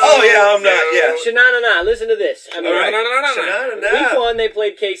both. Oh, yeah, I'm not, yeah. Shanana, listen to this. I mean, Shanana. Week 1, they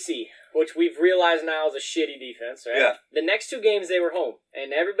played KC, which we've realized now is a shitty defense, right? Yeah. The next 2 games, they were home.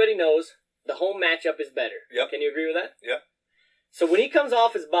 And everybody knows the home matchup is better. Yep. Can you agree with that? Yep. So when he comes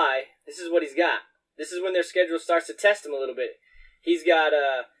off his bye, this is what he's got. This is when their schedule starts to test him a little bit. He's got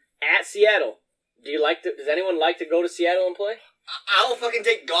at Seattle. Does anyone like to go to Seattle and play? I'll fucking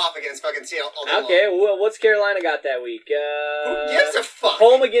take golf against fucking Seattle all day Okay, long. well, what's Carolina got that week? Who gives a fuck?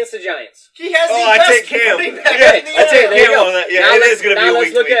 Home against the Giants. He has the I best take Cam. running back Yeah, in the I take NFL. Cam on that. Yeah, it is going to be a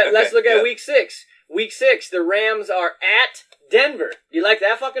week to week. Let's look at week 6. Week 6, the Rams are at Denver. Do you like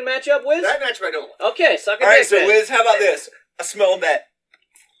that fucking matchup, Wiz? That matchup I don't like. Okay, suck it. All right, so Wiz, how about this? I smell a bet.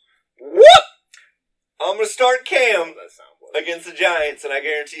 Whoop! I'm going to start Cam against the Giants, and I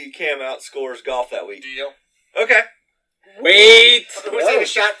guarantee you Cam outscores golf that week. Deal. Okay. Wait! Who's taking a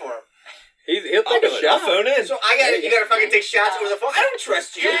shot for him? He'll take a I'll shot. phone in. So you gotta fucking take shots over the phone. I don't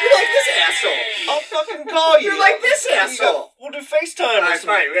trust you. You're like this asshole. I'll fucking call you. You're like this asshole. We'll do FaceTime. Alright,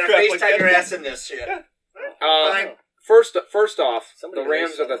 fine. We're gonna FaceTime your ass in this shit. Fine. First off, Somebody the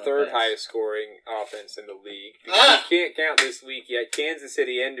Rams are the raised third some highest scoring offense in the league. Because you can't count this week yet. Kansas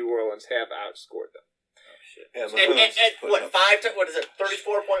City and New Orleans have outscored them. Yeah, And what,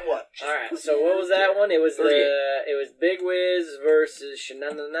 34 point what? Alright, so what was that one? It was 38. it was Big Wiz versus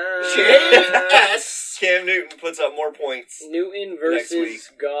Shanana. Yes. Cam Newton puts up more points. Newton Next week. versus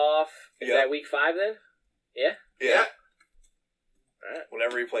Goff. Is Yep. that week 5 then? Yeah? Yeah. Alright.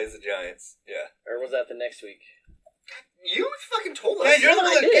 Whenever he plays the Giants. Yeah. Or was that the next week? You fucking told us. Yeah, you're the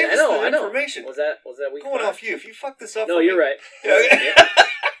one that gave us the I know. information. Was that week Going 5? off you. If you fuck this up No, for you're me- right. Yeah.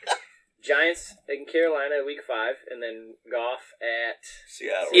 Giants in Carolina week 5, and then Goff at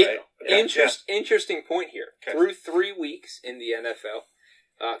Seattle, It- right? Interesting point here. Okay. Through 3 weeks in the NFL,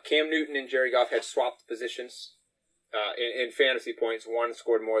 Cam Newton and Jerry Goff had swapped positions in fantasy points. One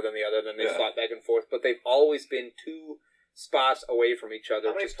scored more than the other, then they fought back and forth. But they've always been 2 spots away from each other.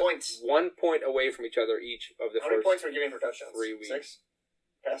 How many points? 1 point away from each other each of the How first many points were you giving for touchdowns? 3 weeks. 6?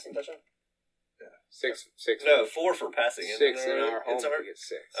 Passing touchdown? 6. No, 4 for passing. 6 in our home. We get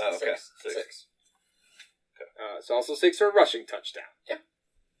 6. Oh, okay. 6. It's also 6 for a rushing touchdown. Yeah.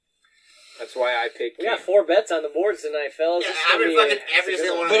 That's why I picked. We got 4 bets on the boards tonight, fellas. Yeah, I've been fucking every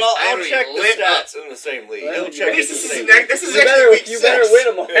single one. But I'll check the stats in the same league. Well, He'll check it in the same league. league. This is you better win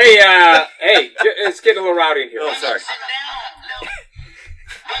them all. Hey, it's getting a little rowdy in here. Oh, sorry.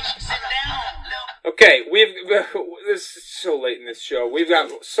 Okay, this is so late in this show. We've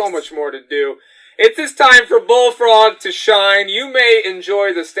got so much more to do. It is time for Bullfrog to shine. You may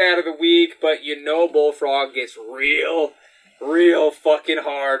enjoy the stat of the week, but you know Bullfrog gets real fucking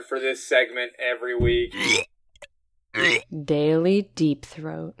hard for this segment every week. Daily Deep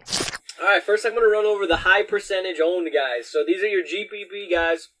Throat. All right, first I'm going to run over the high percentage owned guys. So these are your GPP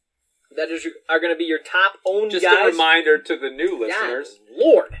guys that are going to be your top owned guys. Just a reminder to the new listeners. God,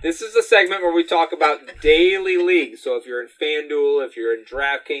 Lord. This is a segment where we talk about daily leagues. So if you're in FanDuel, if you're in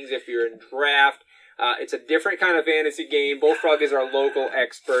DraftKings, if you're in Draft, it's a different kind of fantasy game. Bullfrog is our local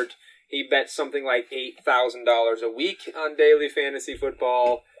expert. He bets something like $8,000 a week on daily fantasy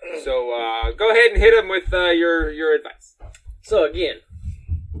football. So go ahead and hit him with your advice. So again,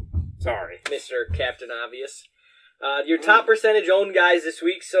 sorry, Mr. Captain Obvious. Your top percentage owned guys this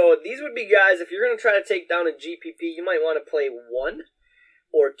week. So these would be guys, if you're going to try to take down a GPP, you might want to play 1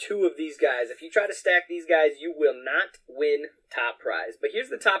 or 2 of these guys. If you try to stack these guys, you will not win top prize. But here's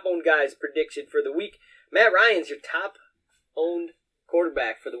the top owned guys prediction for the week. Matt Ryan's your top owned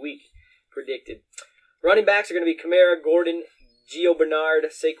quarterback for the week predicted. Running backs are going to be Kamara, Gordon, Gio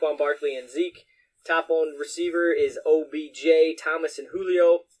Bernard, Saquon Barkley, and Zeke. Top owned receiver is OBJ, Thomas, and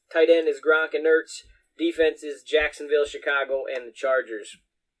Julio. Tight end is Gronk and Ertz. Defense is Jacksonville, Chicago, and the Chargers.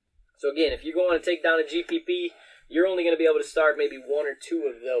 So again, if you're going to take down a GPP, you're only going to be able to start maybe 1 or 2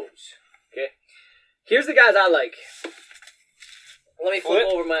 of those. Okay? Here's the guys I like. Let me flip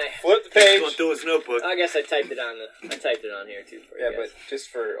the page. Going through his notebook. I guess I typed it on here too. For you guys. But just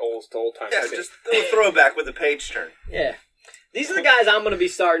for old time. Yeah, just a throwback with the page turn. Yeah. These are the guys I'm going to be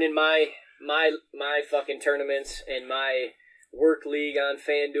starting in my fucking tournaments and my work league on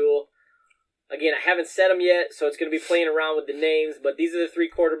FanDuel. Again, I haven't set them yet, so it's going to be playing around with the names, but these are the 3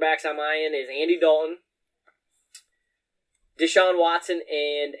 quarterbacks I'm eyeing is Andy Dalton, Deshaun Watson,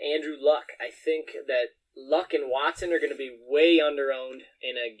 and Andrew Luck. I think that Luck and Watson are going to be way underowned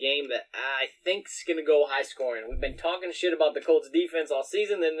in a game that I think is going to go high scoring. We've been talking shit about the Colts defense all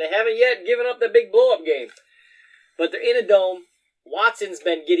season, and they haven't yet given up that big blow-up game. But they're in a dome. Watson's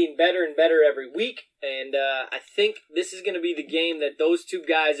been getting better and better every week, and I think this is going to be the game that those 2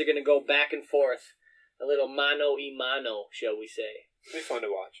 guys are going to go back and forth. A little mano-y-mano, shall we say. It'll be fun to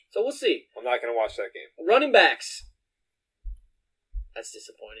watch. So we'll see. I'm not going to watch that game. Running backs. That's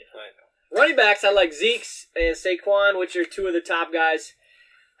disappointing. I know. Running backs, I like Zeke and Saquon, which are 2 of the top guys.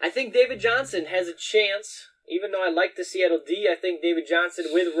 I think David Johnson has a chance. Even though I like the Seattle D, I think David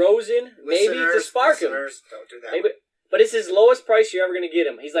Johnson with Rosen, maybe to spark him. Don't do that. Maybe, but it's his lowest price you're ever going to get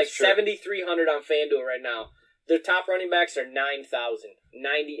him. He's like Sure. $7,300 on FanDuel right now. Their top running backs are $9,000,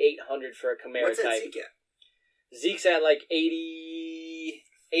 $9,800 for a Kamara What's that type. Zeke at? Zeke's at like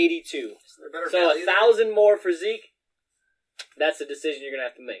 82. So $1,000 more for Zeke. That's a decision you're going to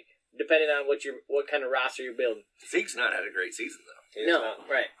have to make, depending on what kind of roster you're building. Zeke's not had a great season, though. No,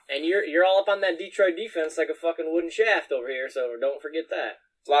 right. And you're all up on that Detroit defense like a fucking wooden shaft over here, so don't forget that.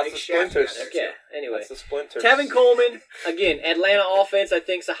 Lots of splinters. Okay, anyway. Lots of splinters. Tevin Coleman, again, Atlanta offense, I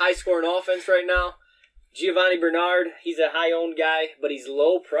think, is a high-scoring offense right now. Giovanni Bernard, he's a high-owned guy, but he's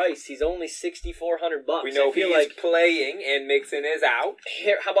low price. He's only $6,400. We know he's playing and Mixon is out.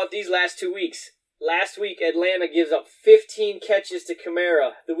 Here, how about these last 2 weeks? Last week, Atlanta gives up 15 catches to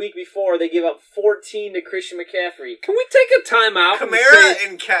Kamara. The week before, they give up 14 to Christian McCaffrey. Can we take a timeout? Kamara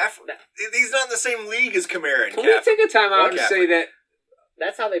and Caffrey. He's not in the same league as Kamara and Can Caffrey. we take a timeout and say that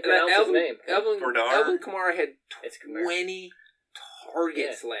That's how they pronounce his name. Alvin Kamara had 20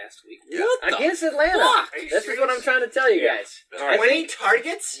 targets last week. Yeah. What Against Atlanta. fuck? This is what I'm trying to tell you guys. All right. 20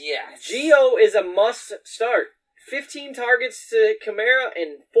 targets? Yes. Gio is a must start. 15 targets to Kamara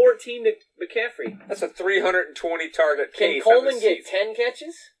and 14 to McCaffrey. That's a 320 target Can case. Coleman get 10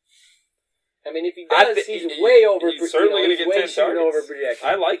 catches? I mean, if he does, he's way over. He's certainly going to get 10 shooting targets. over projection.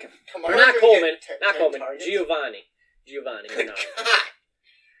 I like him. Or not Coleman. Not Coleman. Giovanni Bernard.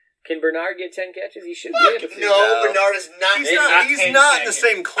 Can Bernard get 10 catches? He should be able to. No, Bernard is not. He's not in the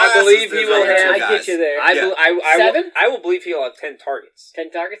same class. I believe as he the will other have. two I guys. get you there. Yeah. 7? I will believe he'll have 10 targets.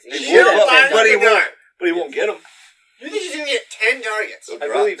 10 targets? He will, have 10 but he targets. won't get them. You think he's going to get 10 targets?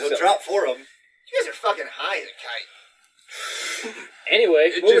 He'll drop 4 of them. You guys are fucking high as a kite.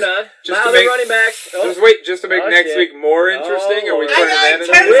 Anyway, moving on. Just Now to make, running backs. Oh. Just to make next week more interesting. Are we turning that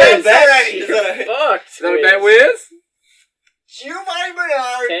into I got 10 a already. Fucked. Is that a bet, Wiz? Giovanni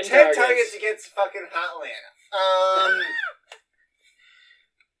Bernard, 10 targets against fucking Atlanta.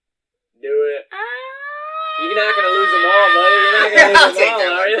 Do it. You're not going to lose them all, buddy. You're not going to lose them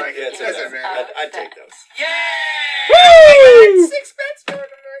all, are you? I'd take those. Yeah! Woo! 6 bets for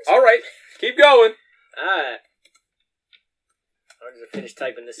the All right. Keep going. Alright. I'm going to finish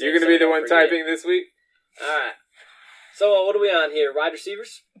typing this. You're going to be the one typing this week? Alright. So, what are we on here? Wide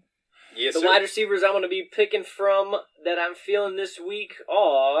receivers? Yes, The sir. wide receivers I'm going to be picking from that I'm feeling this week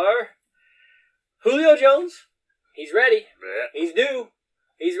are Julio Jones. He's ready. He's due.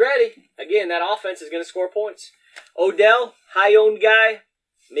 He's ready. Again, that offense is going to score points. Odell, high-owned guy.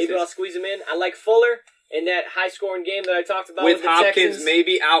 Maybe I'll squeeze him in. I like Fuller in that high-scoring game that I talked about with the Hopkins, Texans.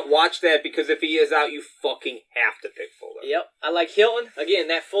 maybe watch that, because if he is out, you fucking have to pick Fuller. Yep. I like Hilton. Again,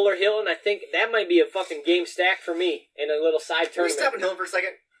 that Fuller-Hilton, I think that might be a fucking game stack for me in a little side Can we tournament. stop on Hilton for a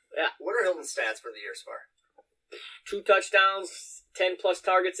second? Yeah. What are Hilton's stats for the year so far? 2 touchdowns, 10-plus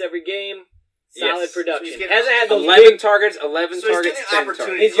targets every game. Solid Yes. production. So he's getting Hasn't had those 11 big... targets, 11 So he's targets, getting 10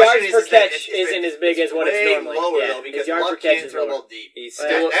 opportunity. targets. His yards Question per is that catch isn't as big as what it's way normally. lower, Yeah, though, because his yards per Luck catch can't is throw the lower. ball deep. He's That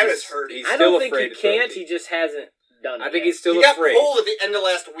still, is hurting. he's I still don't think afraid he to throw can't. deep. He just hasn't done it I think yet. he's still He got afraid. pulled at the end of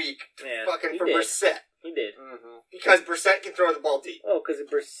last week Yeah, fucking he from did. Brissett. He did. Because Brissett can throw the ball deep. Oh, because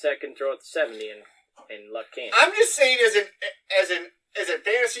Brissett can throw it to 70 and Luck can't. I'm just saying as a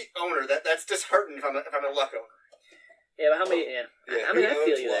fantasy owner, that's disheartening if I'm a Luck owner. Yeah, but how many... Yeah. I mean, I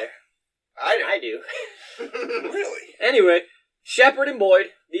feel you there. I do. Really? Anyway, Shepard and Boyd.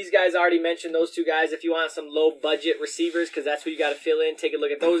 These guys already mentioned those 2 guys. If you want some low-budget receivers, because that's who you got to fill in, take a look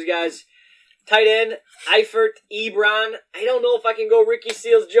at those guys. Tight end, Eifert, Ebron. I don't know if I can go Ricky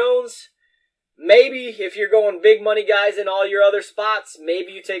Seals-Jones. Maybe if you're going big money guys in all your other spots,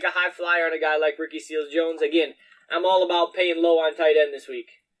 maybe you take a high flyer on a guy like Ricky Seals-Jones. Again, I'm all about paying low on tight end this week.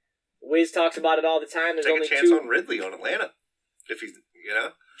 Wiz talks about it all the time. There's Take only a chance 2. on Ridley on Atlanta. If he's,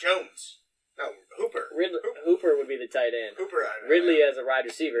 Jones. No, Hooper. Hooper would be the tight end. Hooper. Ridley as a wide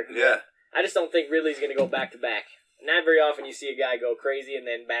receiver. Yeah. I just don't think Ridley's going to go back-to-back. Not very often you see a guy go crazy and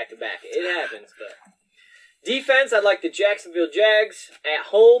then back-to-back. It happens, but... Defense, I like the Jacksonville Jags at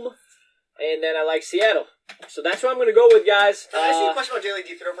home, and then I like Seattle. So that's what I'm going to go with, guys. Can I ask you a question about Daily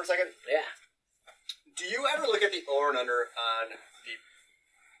Deep Throw for a second? Yeah. Do you ever look at the over and under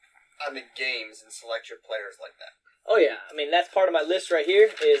on the games and select your players like that? Oh, yeah. I mean, that's part of my list right here.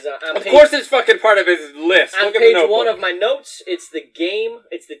 Of course it's fucking part of his list. On Look at the page notebook. 1 of my notes, it's the game,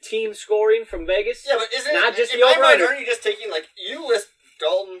 it's the team scoring from Vegas. Yeah, but isn't not it, just in the my mind, over-under. aren't you just taking, like, you list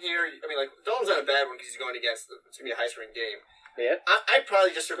Dalton here, I mean, like, Dalton's not a bad one because he's going against, it's going to be a high-scoring game. Yeah. I'd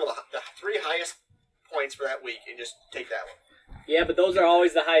probably just circle the 3 highest points for that week and just take that one. Yeah, but those are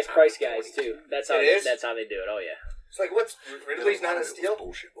always the highest price guys, too. That's how It is? That's how they do it. Oh, yeah. It's like, what's, Ridley's not a steal?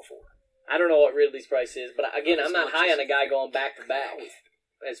 Bullshit before. I don't know what Ridley's price is, but again, I'm not high on a guy going back-to-back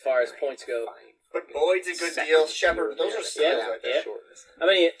as far as points go. But Boyd's a good deal. Shepard, those are steals right there. Yeah. I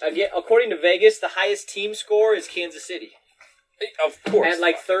mean, again, according to Vegas, the highest team score is Kansas City. Of course. At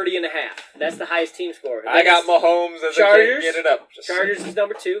like 30.5. That's the highest team score. I got Mahomes as Chargers. I can't get it up. Chargers is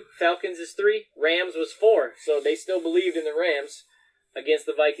number 2. Falcons is 3. Rams was 4. So they still believed in the Rams against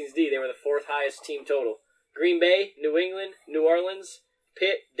the Vikings D. They were the 4th highest team total. Green Bay, New England, New Orleans,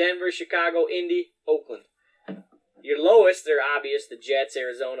 Pitt, Denver, Chicago, Indy, Oakland. Your lowest, they're obvious. The Jets,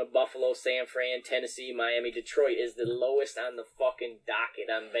 Arizona, Buffalo, San Fran, Tennessee, Miami, Detroit is the lowest on the fucking docket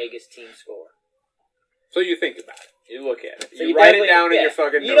on Vegas team score. So you think about it. You look at it. So you write it down in yeah. your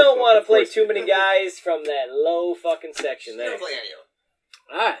fucking You don't notebook, want to of play course too you many do. guys from that low fucking section You there. don't play any of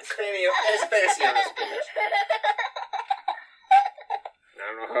them. Alright. As a fantasy owner, that's a good list.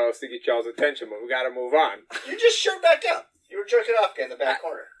 I don't know how else to get y'all's attention, but we got to move on. You just showed back up. You were jerking off in the back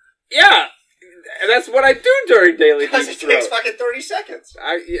corner. Yeah, and that's what I do during daily Because deep it takes throat. fucking 30 seconds.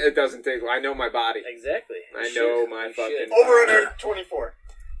 It doesn't take. I know my body. Exactly. I know my You fucking should. Over under 24.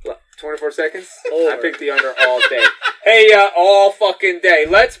 24 seconds. Over. I picked the under all day. Hey, all fucking day.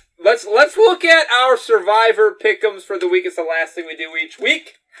 Let's look at our Survivor pick'ems for the week. It's the last thing we do each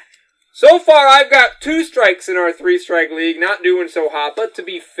week. So far, I've got 2 strikes in our 3-strike league. Not doing so hot, but to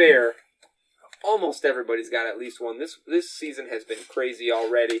be fair, almost everybody's got at least one. This season has been crazy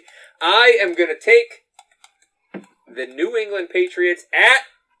already. I am going to take the New England Patriots at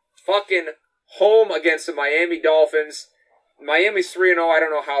fucking home against the Miami Dolphins. Miami's 3-0. I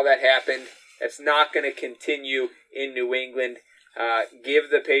don't know how that happened. That's not going to continue in New England. give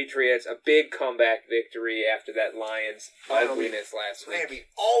the Patriots a big comeback victory after that Lions ugliness last week. Miami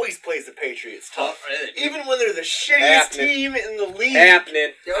always plays the Patriots tough, even when they're the shittiest team in the league.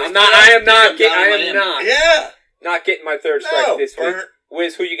 Happening. I am not getting my third strike this week.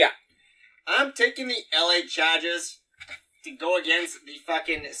 Wiz, who you got? I'm taking the LA Chargers to go against the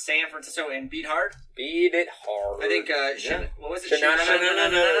fucking San Francisco and beat hard. Beat it hard. I think, what was it? No.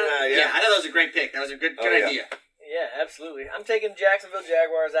 Yeah, I thought that was a great pick. That was a good idea. Yeah, absolutely. I'm taking Jacksonville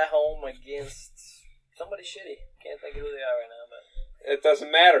Jaguars at home against somebody shitty. Can't think of who they are right now, but it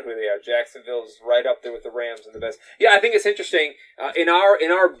doesn't matter who they are. Jacksonville's right up there with the Rams and the best. Yeah, I think it's interesting. In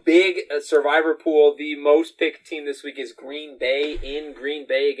our big survivor pool, the most picked team this week is Green Bay in Green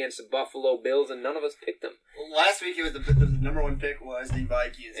Bay against the Buffalo Bills, and none of us picked them. Well, last week it was the number one pick was the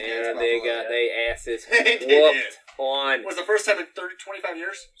Vikings. And they got their asses whooped on. It was the first time in 25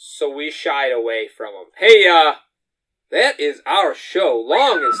 years. So we shied away from them. Hey, that is our show.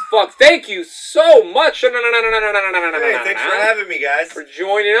 Long as fuck. Thank you so much. Hey, thanks for having me, guys. For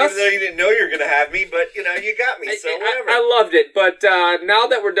joining us. Even though you didn't know you were going to have me, but, you got me, so whatever. I loved it, but now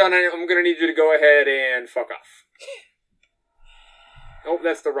that we're done, I'm going to need you to go ahead and fuck off. Oh,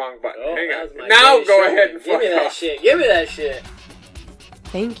 that's the wrong button. Hang on. Now go ahead and fuck off. Give me that shit.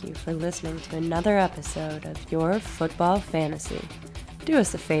 Thank you for listening to another episode of Your Football Fantasy. Do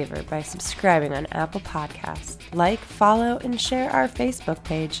us a favor by subscribing on Apple Podcasts, like, follow, and share our Facebook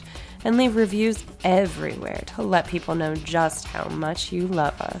page, and leave reviews everywhere to let people know just how much you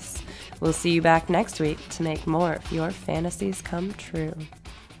love us. We'll see you back next week to make more of your fantasies come true.